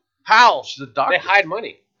 Who? How? She's a doctor. They hide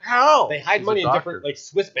money. How? They hide She's money a in doctor. different like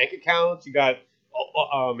Swiss bank accounts. You got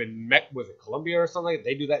in was it Colombia or something? Like,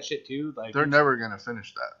 they do that shit too. Like They're never going to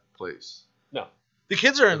finish that place. no. The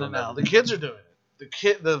kids are in They'll it now. never The kids are doing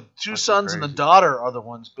it. The two That's sons and the crazy. daughter are the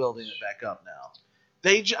ones building it back up now.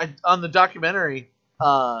 On the documentary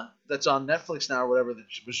that's on Netflix now or whatever that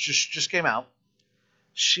was just came out.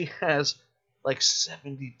 She has like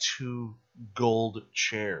 72 gold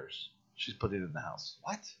chairs. She's putting in the house.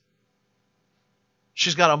 What?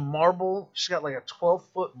 She's got a marble. She's got like a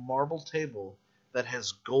 12-foot marble table that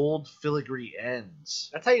has gold filigree ends.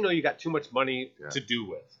 That's how you know you got too much money Yeah. to do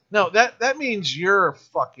with. No, that means you're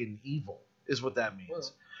fucking evil, is what that means.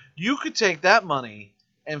 Well. You could take that money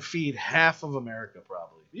and feed half of America,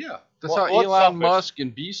 probably. Yeah. That's Well, how what's Elon selfish? Musk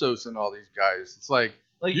and Bezos and all these guys. It's like,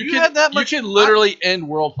 Like you you can, had that much. you can literally end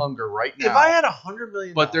world hunger right now. If I had $100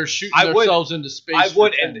 million, but they're shooting I would- themselves into space. I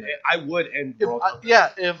would for 10 end. minutes. I would end. If world I, hunger. yeah,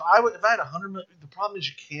 if I had $100 million, the problem is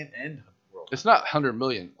you can't end world. It's not 100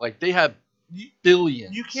 million. Like, they have You,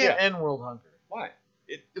 billions. you can't Yeah. end world hunger. Why?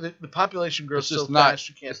 The population grows It's just so not. fast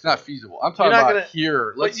you can't. It's not feasible. I'm You're talking not about gonna-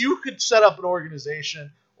 here. But you could set up an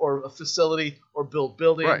organization or a facility or build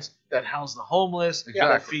buildings Right. that house the homeless, that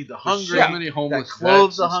Exactly. feed the There's hungry, so many homeless that clothe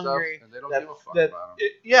vets the and stuff, hungry, and they don't that, give a fuck that about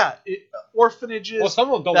them. orphanages. Well, some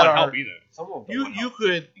of them don't that want are- help either. Some of them don't want you help.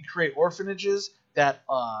 could create orphanages that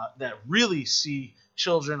really see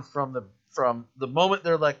children from the moment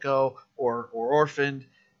they're let go or orphaned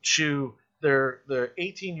to they're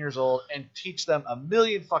 18 years old and teach them a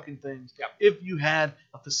million fucking things. Yep. If you had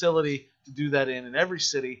a facility to do that in every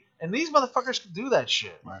city, and these motherfuckers can do that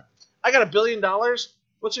shit. Right. I got $1 billion.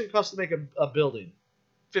 What's it cost to make a building?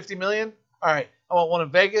 $50 million. All right. I want one in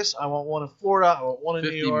Vegas. I want one in Florida. I want one in New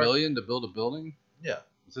 50 York. million to build a building? Yeah.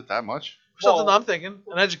 Is it that much? Something Well- I'm thinking.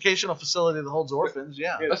 An educational facility that holds orphans.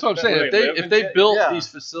 Yeah. Yeah, That's what I'm that saying. where If they they live if and they shit? built Yeah. these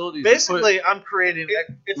facilities, Basically, I'm creating.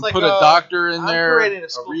 It's put, like put a doctor in I'm there, creating a a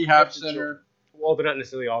school for rehab gifted center. children. Well, they're not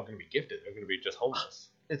necessarily all going to be gifted. They're going to be just homeless.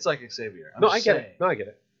 It's like Xavier. I'm No, just I get saying. it. No, I get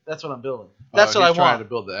it. That's what I'm building. That's Oh, what I he's trying want. to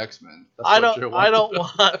build the X-Men. That's I what Joe don't. I don't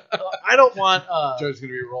wants. want. I don't want. Joe's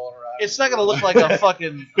gonna be rolling around. It's not gonna look like a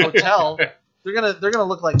fucking hotel. They're gonna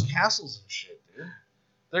look like castles and shit, dude.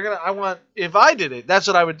 They're gonna. I want. If I did it, that's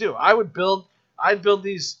what I would do. I'd build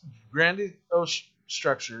these grandiose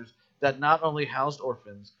structures that not only housed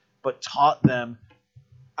orphans, but taught them.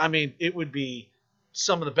 I mean, it would be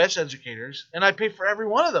some of the best educators, and I'd pay for every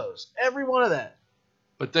one of those, every one of that.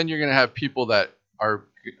 But then you're gonna have people that are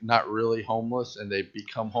not really homeless and they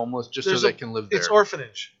become homeless just so they can live there. It's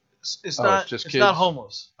orphanage. It's Oh, not. it's just It's kids? not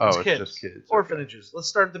homeless. Oh, it's it's kids. just kids. Okay. Orphanages. Let's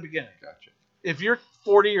start at the beginning. Gotcha. If you're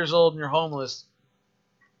 40 years old and you're homeless,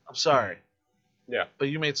 I'm sorry. Yeah. But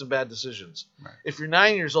you made some bad decisions. Right. If you're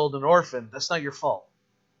 9 years old and an orphan, that's not your fault.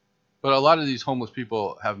 But a lot of these homeless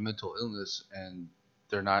people have mental illness and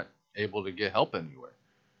they're not able to get help anywhere.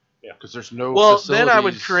 Yeah. Because there's no Well, facilities then I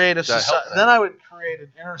would create a that help them. then I would create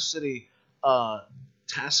an inner city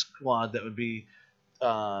task squad that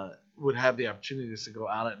would have the opportunities to go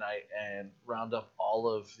out at night and round up all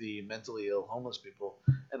of the mentally ill homeless people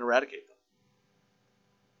and eradicate them.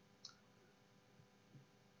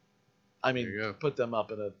 I There you mean, go. put them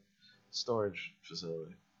up in a storage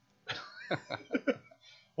facility.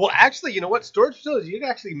 Well, actually, you know what? Storage facilities, you can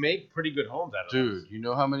actually make pretty good homes out of those. Dude, you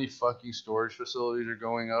know how many fucking storage facilities are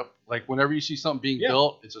going up? Like, whenever you see something being Yeah.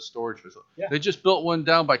 built, it's a storage facility. Yeah. They just built one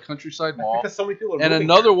down by Countryside That's Mall because so many people are and moving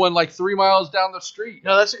another there. one like 3 miles down the street.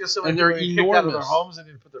 No, that's because somebody And they're kicked out of their enormous. homes and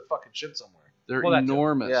need to put their fucking shit somewhere. They're Well, that too.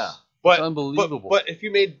 enormous. Yeah. But, It's unbelievable. But if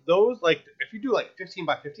you made those, like, if you do like 15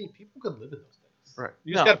 by 15, people could live in those things. Right.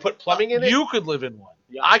 You just got to put plumbing in it. You could live in one.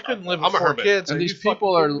 Yeah, I couldn't live with I'm a 4 hermit. kids. And Are these you fucking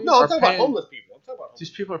people are- kidding me? No, I'm are talking about paying- homeless people. I'm talking about These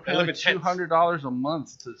people are They paying live like in tents. $200 a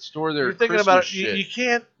month to store their You're thinking Christmas about it.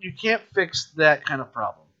 shit. You can't fix that kind of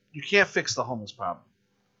problem. You can't fix the homeless problem.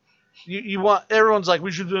 You want everyone's like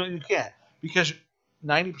we should do it. You can't because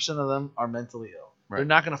 90% of them are mentally ill. They're Right.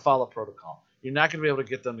 not going to follow protocol. You're not going to be able to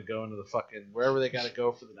get them to go into the fucking wherever they got to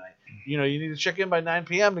go for the night. You know, you need to check in by 9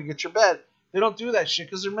 p.m. to get your bed. They don't do that shit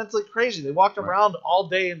because they're mentally crazy. They walk Right. around all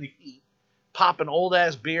day in the heat, popping old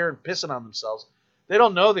ass beer and pissing on themselves. They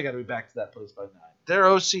don't know they got to be back to that place by 9. They're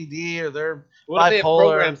OCD or they're What if they have bipolar.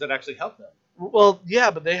 programs that actually help them? Well,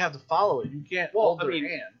 yeah, but they have to follow it. You can't Well, hold I their mean,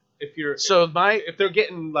 hand. If you're So if they're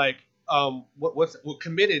getting like what's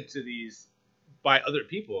committed to these by other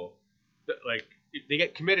people, like they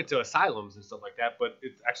get committed to asylums and stuff like that, but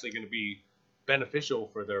it's actually going to be beneficial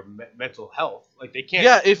for their mental health. Like they can't.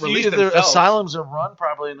 Yeah, if release their themselves. asylums are run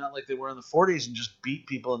properly, not like they were in the 40s and just beat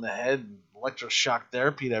people in the head and electroshock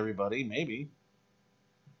therapy to everybody, maybe.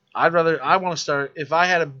 I want to start, if I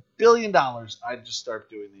had $1 billion, I'd just start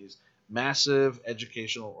doing these massive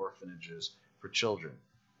educational orphanages for children.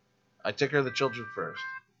 I take care of the children first.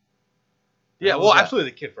 Yeah, How well, was that?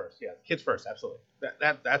 absolutely the kid first. Yeah, kids first, absolutely.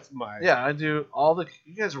 That's my. Yeah, I do all the.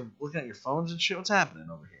 You guys are looking at your phones and shit. What's happening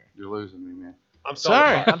over here? You're losing me, man. I'm selling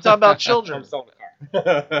Sorry, the car. I'm talking about children. I'm selling the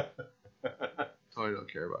car. Totally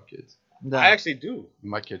don't care about kids. No. I actually do.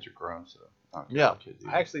 My kids are grown, so I don't care Yeah. about kids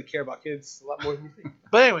either. I actually care about kids a lot more than you think.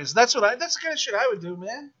 But anyways, that's the kind of shit I would do,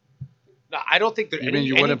 man. No, I don't think there's You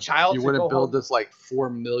mean any child you should wouldn't go build home. this like 4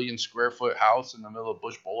 million square foot house in the middle of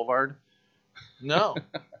Bush Boulevard? No,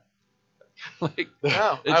 Like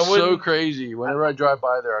no, it's I so wouldn't. crazy. Whenever I drive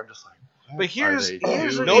by there, I'm just like, what But here's are they what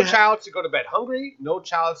doing? No you child should go to bed hungry. No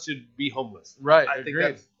child should be homeless. Right, I think agreed.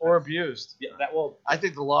 that's- Or abused. Yeah, that will. I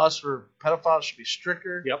think the laws for pedophiles should be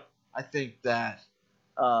stricter. Yep. I think that,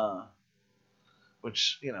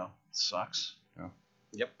 which sucks.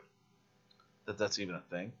 Yep. That's even a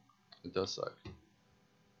thing. It does suck.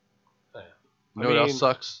 Yeah. You know what else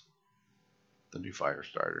sucks? The new fire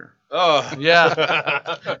starter. Oh Yeah.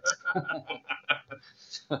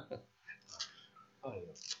 Oh, yeah.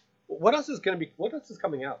 What else is gonna be? What else is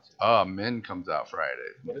coming out? Men comes out Friday.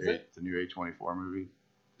 What is it? The new A24 movie.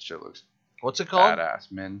 The shit looks What's it called?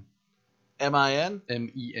 badass. Men. MIN?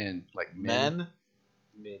 MEN. Like men. Men?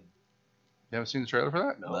 Mid. You haven't seen the trailer for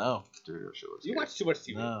that? No. Dude, that shit looks You good. watch too much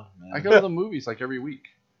TV. No, man. I go to the movies like every week,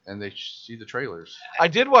 and they see the trailers. I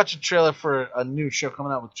did watch a trailer for a new show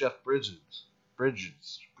coming out with Jeff Bridges.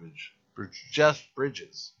 Jeff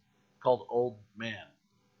Bridges. Called Old Man.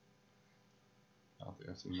 I don't think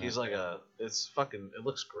I've seen that. He's like it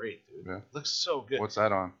looks great, dude. Yeah. It looks so good. What's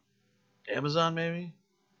that on? Amazon, maybe?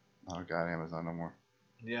 Oh, God, Amazon no more.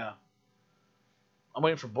 Yeah. I'm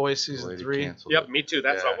waiting for Boys The season lady 3. canceled Yep, it. me too.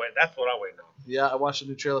 That's Yeah. what I'm waiting. That's what I'm waiting on. Yeah, I watched a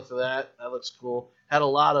new trailer for that. That looks cool. Had a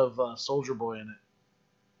lot of Soldier Boy in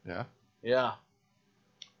it. Yeah. Yeah.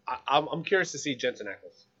 I'm curious to see Jensen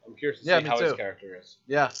Ackles. I'm curious to Yeah, see me how his too. character is.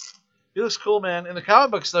 Yeah. He looks cool, man. In the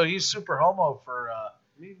comic books, though, he's super homo for I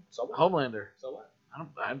mean, so what? Homelander. So what?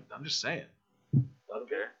 I'm just saying. I don't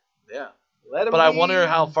care. Yeah. Let him But I be. wonder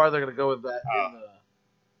how far they're going to go with that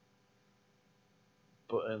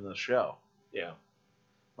in the show. Yeah.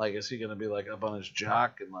 Like, is he going to be, like, up on his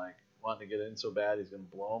jock and, like, wanting to get in so bad he's going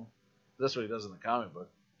to blow him? That's what he does in the comic book.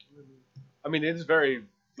 I mean, it is very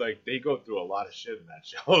like they go through a lot of shit in that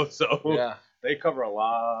show, so Yeah. they cover a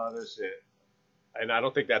lot of shit, and I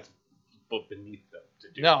don't think that's beneath them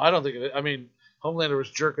to do. No, I don't think it. I mean, Homelander was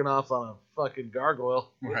jerking off on a fucking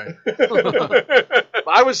gargoyle. Right.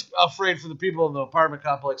 I was afraid for the people in the apartment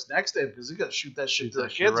complex next to him because he got to shoot that shit Shoot to the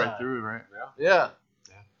that shit kids. right eye. through, right? Yeah.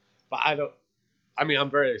 But I don't. I mean, I'm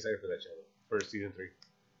very excited for that show for season 3.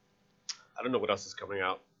 I don't know what else is coming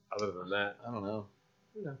out other than that. I don't know.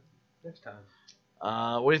 Next time.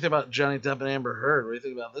 What do you think about Johnny Depp and Amber Heard? What do you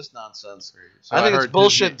think about this nonsense? So I think it's heard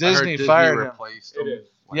bullshit. I heard Disney fired him. replaced It him. is.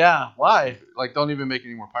 Like, Yeah, why? Like, don't even make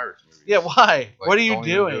any more Pirates movies. Yeah, why? Like, What are you don't even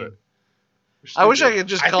do doing? it. I wish I could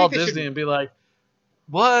just I call think they Disney should- and be like,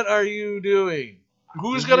 "What are you doing?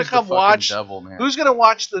 Who's Disney's gonna the come fucking watch? Devil, man. Who's gonna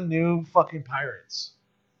watch the new fucking Pirates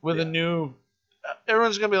with a Yeah. new?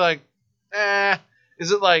 Everyone's gonna be like,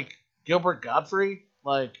 Is it like Gilbert Gottfried?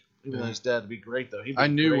 Like, even though he's dead, it'd be great though. He'd be I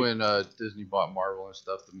knew great. when Disney bought Marvel and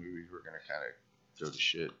stuff, the movies were gonna kind of go to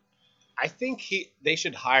shit. I think they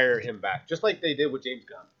should hire him back, just like they did with James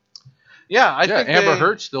Gunn. Yeah, I think Amber they,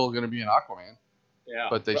 Heard's still gonna be an Aquaman, Yeah,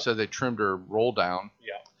 but they said they trimmed her role down.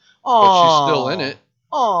 yeah. But she's still in it.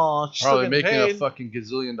 Oh, she's still Probably getting making paid. a fucking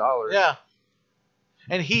gazillion dollars. Yeah.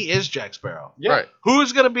 And he is Jack Sparrow. Yeah. Right.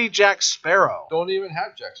 Who's gonna be Jack Sparrow? Don't even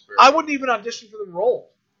have Jack Sparrow. I wouldn't even audition for the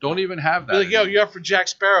role. Don't even have that. Be like, yo, anymore. you're up for Jack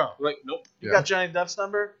Sparrow. Like, nope. You Yeah. got Johnny Depp's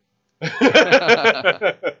number?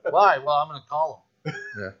 Yeah. Why? Well, I'm gonna call him.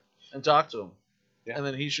 Yeah. And talk to him. Yeah. And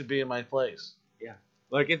then he should be in my place.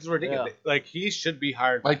 Like, it's ridiculous. Yeah. Like, he should be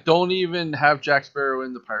hired. Like, don't even have Jack Sparrow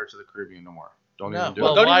in the Pirates of the Caribbean no more. Don't No. even do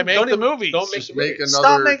Well, it. don't why even- make don't the even- movies? don't make Just the make movies.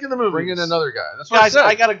 another. Stop making the movies. Bring in another guy. That's what Guys, I said.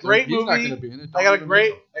 I got a great He's not movie. gonna be in it. I Don't got a even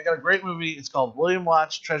great make him. movie. It's called William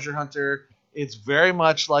Watts Treasure Hunter. It's very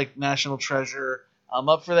much like National Treasure. I'm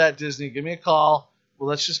up for that, Disney. Give me a call. Well,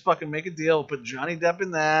 let's just fucking make a deal. We'll put Johnny Depp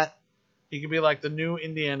in that. He could be like the new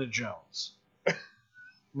Indiana Jones.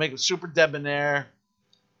 Make him super debonair.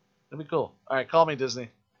 That'd be cool. All right, call me, Disney.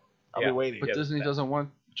 I'll Yeah. be waiting. But Yeah, Disney that- doesn't want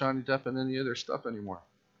Johnny Depp in any of their stuff anymore.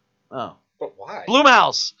 Oh. But why?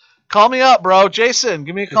 Bloomhouse. Call me up, bro. Jason,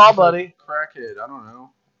 give me a call, buddy. Crackhead. I don't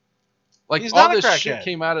know. Like, He's all not a this shit crackhead.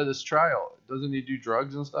 came out of this trial. Doesn't he do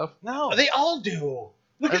drugs and stuff? No. They all do.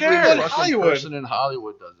 Look Who at cares? everyone in fucking Hollywood. person in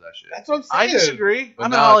Hollywood does that shit. That's what I'm I saying. disagree. But I'm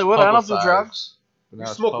in now it's Hollywood. I don't do publicized. drugs. But You now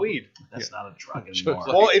it's smoke public. weed. That's not a drug Sure, anymore.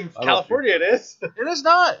 it's Well, in don't California it is. It is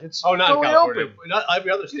not. It's Oh, not in totally California. open. Not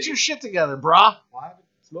every other Get state. your shit together, brah. Well, I haven't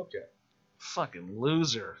smoked yet. Fucking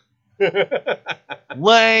loser. Yeah,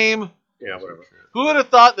 Lame. whatever. Who would have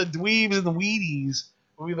thought the dweebs and the weedies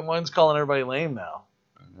would be the ones calling everybody lame now?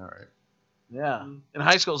 All right. Yeah. In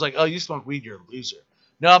high school, it's like, oh, you smoke weed, you're a loser.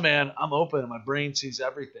 No, man, I'm open and my brain sees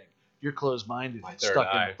everything. You're closed-minded My and third stuck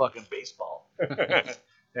eye. in fucking baseball.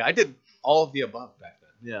 Yeah, I did all of the above back then.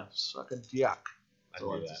 Yeah, sucking yuck. I That's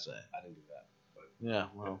all I didn't have do to that. say. I didn't do that. But Yeah,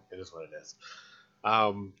 well. it is what it is.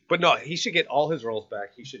 But no, he should get all his roles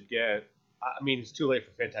back. He should get. I mean, it's too late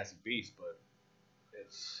for Fantastic Beasts, but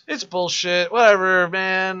it's. It's bullshit. Whatever,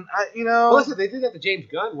 man. Well, listen, they did that to James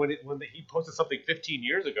Gunn when he posted something 15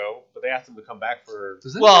 years ago, but they asked him to come back for.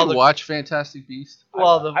 Does Well, anyone watch Fantastic Beast?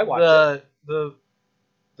 well, I watched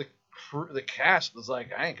the cast was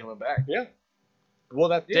like, I ain't coming back. Yeah. Well,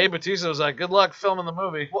 that. Yeah. Dave Bautista was like, good luck filming the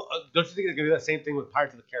movie. Well, don't you think they're gonna do that same thing with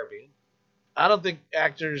Pirates of the Caribbean? I don't think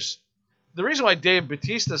actors. The reason why Dave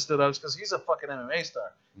Bautista stood up is because he's a fucking MMA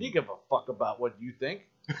star. He give a fuck about what you think.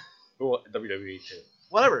 Well, WWE too.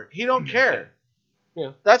 Whatever. He don't care.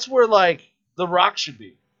 Yeah. That's where like The Rock should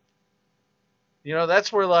be.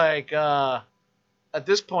 That's where like at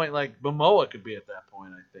this point like Momoa could be at that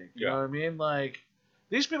point. I think. You know what I mean? Like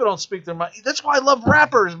these people don't speak their mind. That's why I love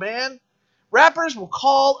rappers, man. Rappers will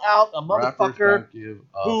call out a Rappers motherfucker don't give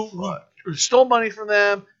a who fuck. stole money from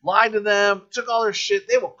them, lied to them, took all their shit.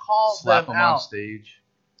 They will call Slap them them on out. stage.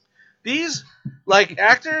 These, like,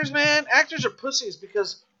 actors, man, actors are pussies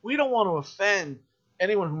because we don't want to offend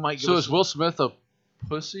anyone who might give So us... is Will Smith a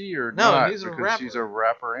pussy or No, not? he's a because rapper. he's a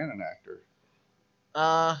rapper and an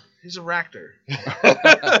actor. He's a ractor.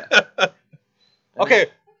 Okay,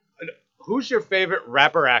 who's your favorite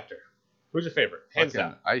rapper actor? Who's your favorite? Hands Fucking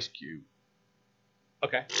down. Ice Cube.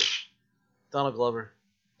 Okay, Donald Glover.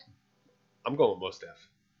 I'm going with Mos Def.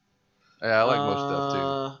 Yeah, I like most stuff too.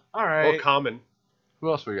 All Or right. Common. Who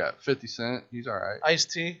else we got? 50 Cent. He's all right.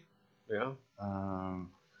 Ice-T. Yeah.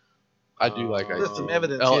 I do like Ice. There's some Oh.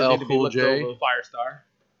 evidence LL here need to be Cool looked J. over. Firestar.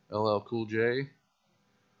 LL Cool J.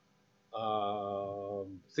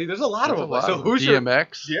 See, there's a lot There's of a them. lot So of them. who's your?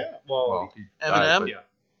 DMX. Yeah. Well, Well, he Eminem? died, but- yeah.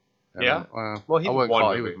 Yeah. Well, he I did wouldn't one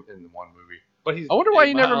call. He movie. was in one movie. But he's. I wonder why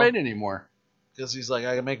he never Wow. made any more. because he's like,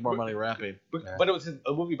 I can make more money rapping. But it was a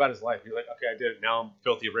movie about his life. You're like, okay, I did it. Now I'm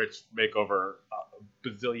filthy rich, make over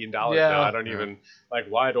 $1 bazillion now. I don't even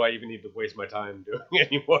why do I even need to waste my time doing it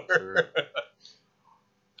anymore? Sure.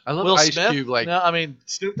 I love Will Ice Smith? Cube. Like, No, I mean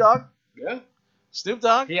Snoop Dogg. Yeah, Snoop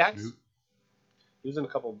Dogg. he acts. He was in a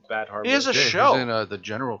couple bad hard. He has a movies. show. He's in the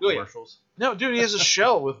General commercials. No, dude, he has a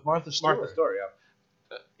show with Martha Stewart. Martha Stewart,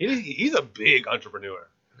 yeah. He's a big entrepreneur.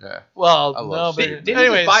 Yeah. Well, I no, love but Steve. Didn't he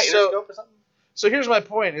anyway, just buy so Interscope or something? here's my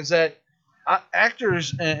point: is that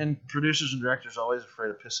actors and producers and directors are always afraid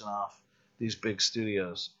of pissing off these big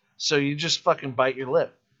studios. So you just fucking bite your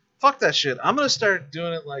lip. Fuck that shit. I'm gonna start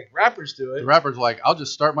doing it like rappers do it. The rapper's like, I'll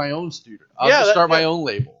just start my own studio. I'll Yeah, just that- start my yeah. own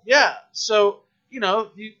label. Yeah. So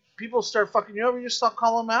people start fucking you over, you just stop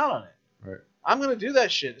calling them out on it. Right. I'm gonna do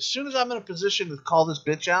that shit. As soon as I'm in a position to call this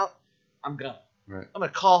bitch out, I'm gonna. Right. I'm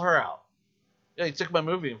gonna call her out. Yeah, he took my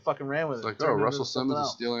movie and fucking ran with It's it. like, Turned it Russell into something Simmons is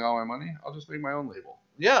else. stealing all my money. I'll just make my own label.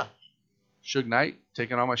 Yeah. Suge Knight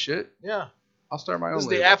taking all my shit. Yeah. I'll start my own This is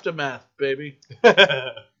label. the aftermath, baby.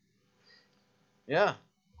 Yeah.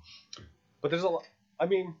 But there's a lot. I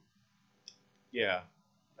mean, yeah,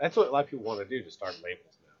 that's what a lot of people want to do, to start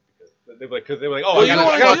labels now, because they're like, oh, Well, I you know gotta,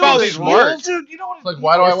 what I gotta do follow is these rules, marks. dude. You know what? It's like,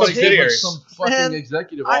 why do I want to give subsidiaries. some fucking Man,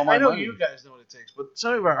 executive all my I know money? you guys know what it takes, but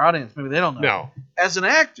some of our audience, maybe they don't know. No, As an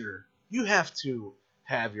actor, you have to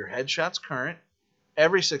have your headshots current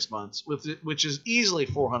every 6 months, which is easily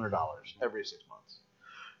 $400 every 6 months.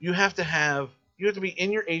 You have to be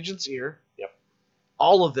in your agent's ear. Yep.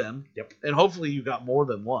 All of them. Yep. And hopefully you got more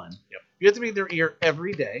than one. Yep. You have to be in their ear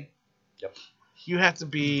every day. Yep. You have to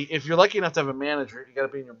be, if you're lucky enough to have a manager, you got to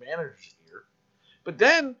be in your manager's ear. But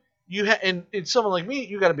then and someone like me,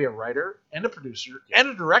 you got to be a writer and a producer and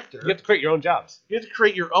a director. you have to create your own jobs. You have to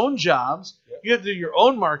create your own jobs. Yep. You have to do your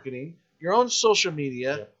own marketing, your own social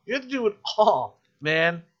media. Yep. You have to do it all,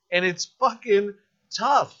 man. And it's fucking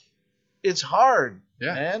tough. It's hard,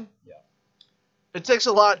 Yeah. man. Yeah. It takes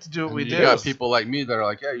a lot to do what And we you do. got people like me that are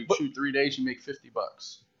like, yeah, you But- shoot 3 days, you make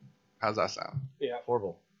 $50. How's that sound? Yeah,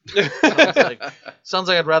 Horrible. Sounds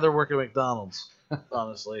like I'd rather work at McDonald's,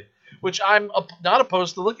 honestly. Which I'm not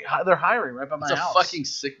opposed to. Look, they're hiring right by my It's a house. fucking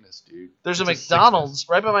sickness, dude. There's a It's McDonald's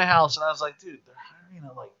right by my house, and I was like, dude, they're hiring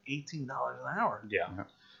at like $18 an hour. yeah.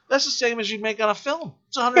 That's the same as you'd make on a film.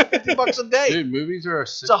 It's $150 a day. Dude, movies are a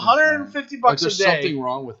sickness, It's $150 man. Like, a there's day. something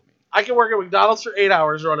wrong with me. I can work at McDonald's for 8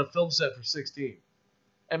 hours or on a film set for 16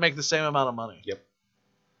 and make the same amount of money. Yep.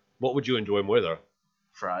 What would you enjoy more, though?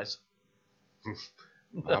 Fries.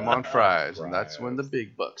 I'm on fries, and that's when the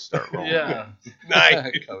big bucks start rolling. Yeah. Nice.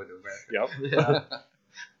 Coming to America. Yep. Yeah.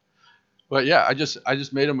 But yeah, I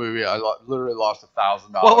just made a movie. I literally lost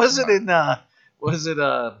 $1,000. What was it in?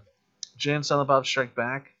 Jay and Silent Bob Strike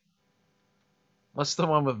Back? What's the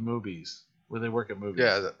one with movies where they work at movies?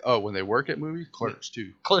 Yeah. When they work at movies, Clerks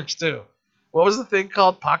too. Clerks 2. What was the thing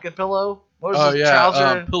called? Pocket pillow? What was Oh the yeah,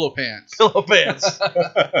 trouser? pillow pants. Pillow pants.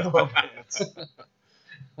 Pillow pants.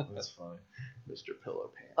 That's funny. Mr.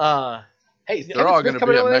 Pillow Pants. Hey, They're all going to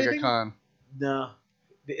be at MegaCon. No.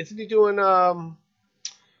 Isn't he doing?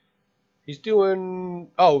 He's doing.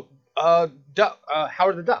 Duck.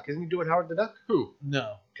 Howard the Duck. Isn't he doing Howard the Duck? Who?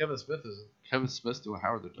 No. Kevin Smith isn't. Kevin Smith's doing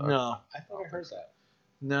Howard the Duck. No. I thought I heard that.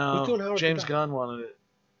 No. Who's doing Howard the James Duck? Gunn wanted it.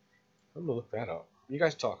 I'm gonna look that up. You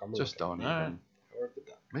guys talk. I'm gonna Just look don't All even right. Howard the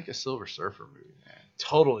Duck. make a Silver Surfer movie, man.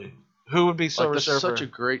 Totally. Who would be Silver That's Surfer? such a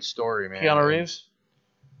great story, man. Keanu Reeves?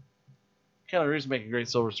 Keanu Reeves would make a great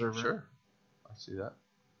Silver Surfer. Sure, I see that.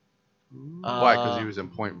 Uh, Why? Because he was in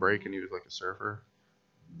Point Break and he was like a surfer.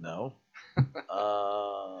 No.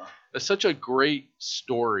 It's such a great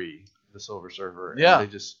story, the Silver Surfer. Yeah.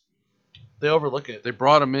 And They overlook it. they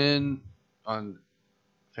brought him in on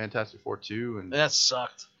Fantastic Four 2, and That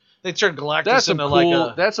sucked. They turned Galactus that's some into cool.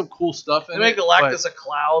 like a. That's some cool stuff. They In make it, Galactus a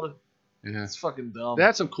cloud. but, yeah, It's fucking dumb. they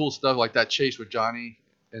had some cool stuff like that chase with Johnny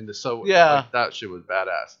and the Yeah. Like, that shit was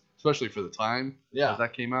badass, especially for the time. Yeah. as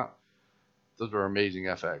that came out. Those were amazing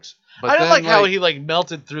FX. I didn't then, like how he like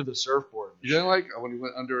melted through the surfboard. You didn't like when he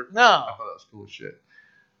went under. I No. thought that was cool as shit.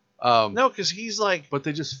 No, because he's like, But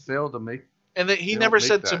they just failed to make. and then he they never don't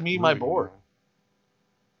said make to that me my movie, board. man.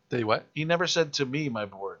 They what? He never said to me my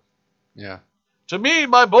board. Yeah, To me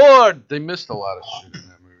my board. they missed a lot of shit in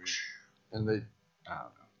that movie, and they. I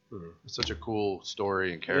don't know. It's such a cool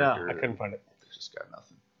story and character. I couldn't find it. They just got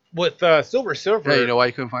nothing. With Silver Surfer. Hey, you know why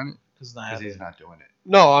you couldn't find it? Because Because he's not doing it.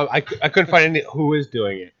 No, I couldn't find any who is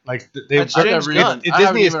doing it. Like they. That's I've James never Gunn. even- I Disney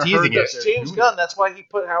haven't is even teasing heard it. that It's they're James doing Gunn. it. That's why he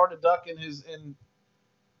put Howard the Duck in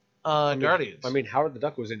Guardians. I mean, Howard the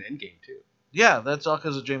Duck was in Endgame too. yeah, that's all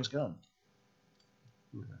because of James Gunn.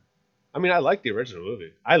 I mean, I like the original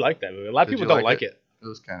movie. I like that movie. A lot of Did people you don't like like it. It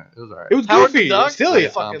was alright. It was Howard goofy. the Duck. Silly. I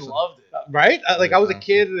fucking Thompson. loved it. Right? I was a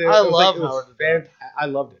kid. And I it was love it was Howard the Duck. I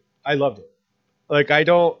loved it. I loved it. Like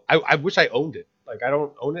I wish I owned it. Like I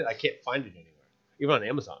don't own it. I can't find it anywhere, even on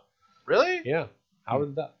Amazon. Really? Yeah, Howard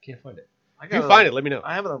the Duck. Can't find it. I If you find it, let me know.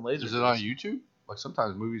 I have it on Laser. Is it on YouTube? Like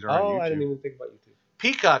sometimes movies are on YouTube. I didn't even think about YouTube.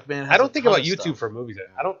 Peacock, man. Has I don't a think ton about of YouTube stuff. for movies.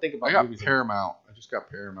 I don't think about I got movies. Paramount. I just got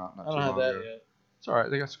Paramount. I don't have that yet. It's alright.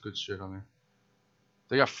 They got some good shit on there.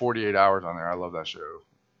 They got 48 Hours on there. I love that show.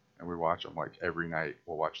 And we watch them like every night.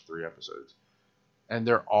 We'll watch 3 episodes. And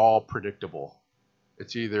they're all predictable.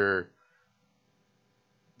 It's either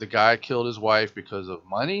the guy killed his wife because of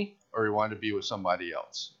money or he wanted to be with somebody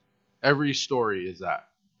else. Every story is that.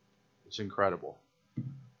 It's incredible.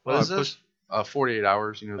 What is this? 48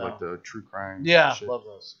 Hours, like Oh. the true crime. Yeah, shit. love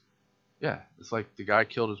those. Yeah, it's like the guy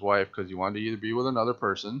killed his wife because he wanted to either be with another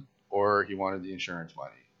person or he wanted the insurance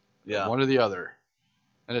money. Yeah. One or the other.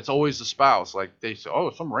 And it's always the spouse. Like they say, oh,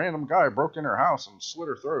 some random guy broke in her house and slit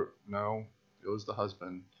her throat. No, it was the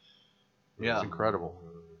husband. It was incredible.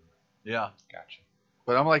 Yeah. Gotcha.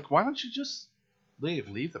 But I'm like, why don't you just Leave.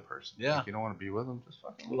 leave the person? Yeah. If you don't want to be with them, just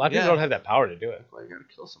fucking A leave. lot of people don't have that power to do it. Why you gotta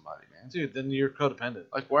kill somebody, man? Dude, then you're codependent.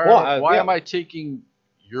 Like why Well, am I taking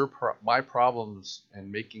my problems and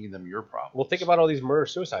making them your problems? Well, think about all these murder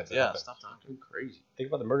suicides. That Yeah, happen. stop talking. Fucking crazy. Think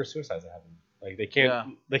about the murder suicides that happen. Like they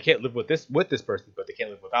can't live with this person, but they can't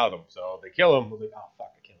live without him. So they kill him. Like, oh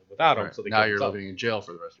fuck, I can't live without him. Right. So they Now kill you're themselves. living in jail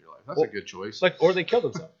for the rest of your life. That's Well, a good choice. or they kill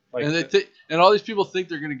themselves. Like, And all these people think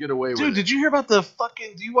they're gonna get away with Dude, it. did you hear about the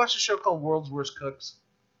fucking... Do you watch a show called World's Worst Cooks?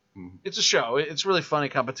 Mhm. It's a show. It's really funny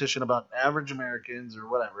competition about average Americans or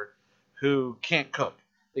whatever who can't cook.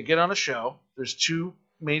 They get on a show. There's 2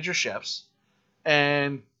 major chefs,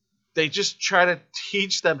 and they just try to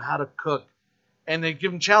teach them how to cook. And they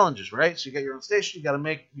give them challenges, right? So you got your own station. You got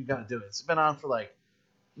to do it. It's been on for like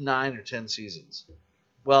 9 or 10 seasons.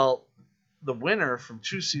 Well, the winner from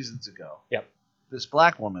 2 seasons ago, this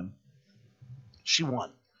black woman, she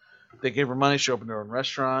won. They gave her money. She opened her own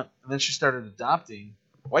restaurant, and then she started adopting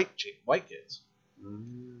white kids.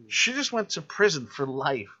 She just went to prison for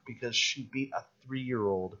life because she beat a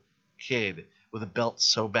 3-year-old kid with a belt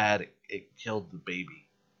so bad it killed the baby.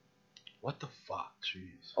 What the fuck?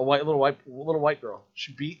 Jeez. A little white girl.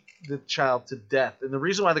 She beat the child to death, and the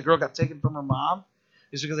reason why the girl got taken from her mom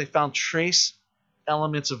is because they found trace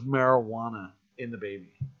elements of marijuana in the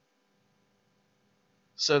baby.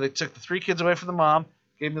 So they took the 3 kids away from the mom,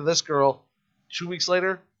 gave them to this girl. 2 weeks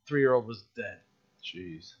later, 3-year-old was dead.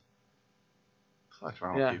 Jeez. What's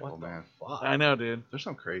wrong with people, man? fuck. I know, dude. There's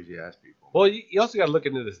some crazy ass people. Well, you also got to look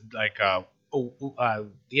into this, like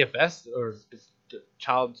DFS or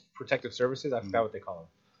Child Protective Services. I forgot what they call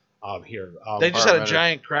them. Here, They just had a Department of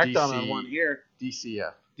giant crackdown on DC. one here.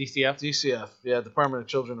 DCF. DCF. DCF, yeah, Department of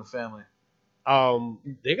Children and Family.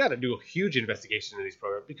 They got to do a huge investigation in these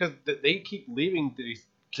programs because they keep leaving these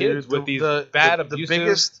kids Dude, with these bad, the abusive,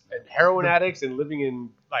 biggest, and heroin addicts and living in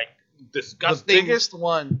like the disgusting. biggest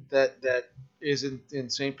one that is in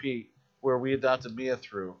St. Pete, where we adopted Mia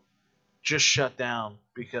through, just shut down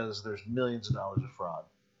because there's millions of dollars of fraud.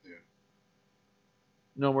 Yeah.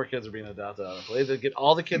 No more kids are being adopted out of the place. They get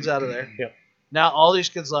all the kids out of there. Yep. Now all these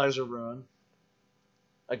kids' lives are ruined.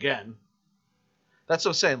 Again. That's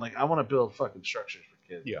what I'm saying. Like, I want to build fucking structures for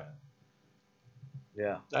kids. Yeah. Man.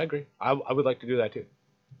 Yeah. I agree. I would like to do that too.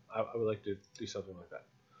 I would like to do something like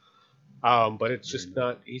that. But it's just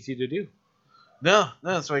not easy to do. No,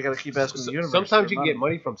 that's why you got to keep asking the universe. Sometimes for you can get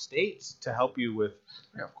money from states to help you with,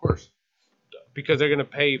 Yeah, of course. because they're going to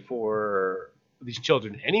pay for these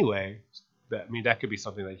children anyway. That could be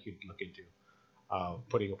something that you could look into,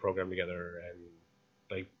 putting a program together and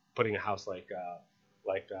like putting a house like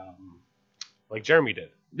Jeremy did.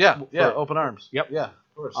 Yeah, yeah, For- open arms. Yep. Yeah,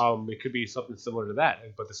 of course. It could be something similar to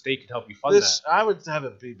that, but the state could help you fund This, that. I would have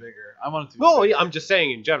it be bigger. I want it to be No, bigger. yeah, I'm just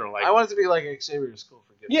saying in general. Like, I want it to be like Xavier School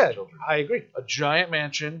for Gifted yeah, Children. I agree. A giant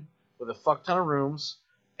mansion with a fuck ton of rooms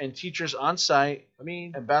and teachers on site I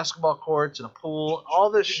mean, and basketball courts and a pool, all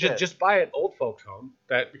this shit. just buy an old folks home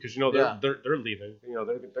because they're Yeah. they're leaving.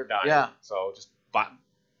 They're dying. Yeah. So just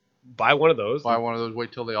buy one of those. Buy one of those.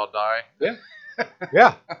 Wait till they all die.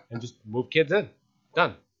 Yeah, and just move kids in.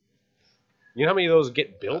 Done. You know how many of those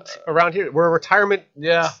get built around here? We're a retirement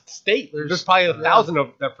yeah, state. There's probably 1,000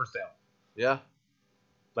 of them for sale. yeah.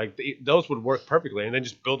 Like those would work perfectly, and then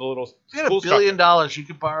just build a little. If you had school $1 billion, structure. you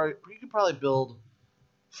could probably build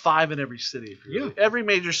 5 in every city. If you really, every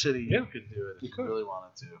major city you could do it if You you could. really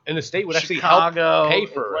wanted to. And the state would actually Chicago, help pay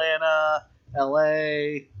for it. Atlanta,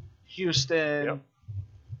 LA, Houston.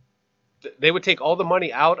 Yep. They would take all the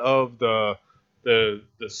money out of the the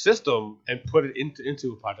system and put it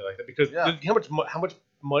into a project like that, because how much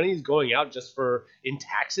money is going out just in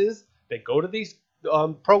taxes that go to these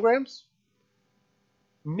programs?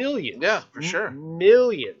 Millions. Yeah, for sure.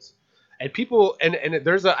 Millions. And people and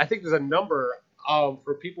I think there's a number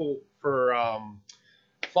for people for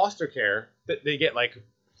foster care that they get like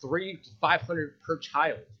 $300 to $500 per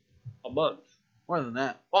child a month. More than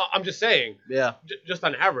that. Well, I'm just saying. Yeah. Just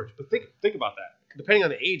on average, but think about that. Depending on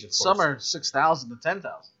the age, of course. Some are 6,000 to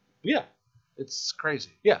 10,000. Yeah. It's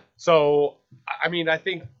crazy. Yeah. So I mean, I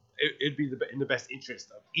think it'd be in the best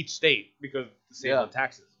interest of each state because the same on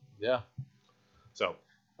taxes. Yeah. So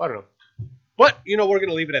I don't know, but we're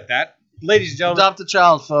gonna leave it at that, ladies and gentlemen. Adopt a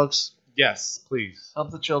child, folks. Yes, please. Help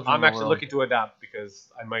the children. I'm actually looking to adopt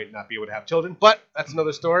because I might not be able to have children, but that's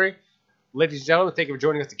another story. Ladies and gentlemen, thank you for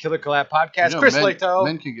joining us, the Killer Collab podcast. Chris Leto.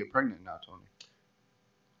 Men can get pregnant now, Tony.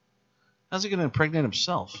 How's he going to impregnate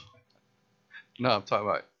himself? No, I'm talking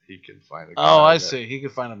about he can find a guy. Oh, I see. He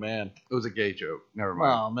could find a man. It was a gay joke. Never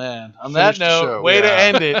mind. Oh, man. On Finish that the note, show. way to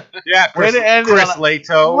end it. Yeah, Chris, way to end Chris it.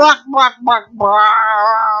 Leto.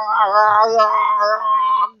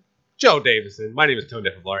 Joe Davison. My name is Tony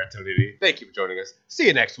F. Tony D. Thank you for joining us. See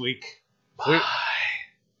you next week. Bye.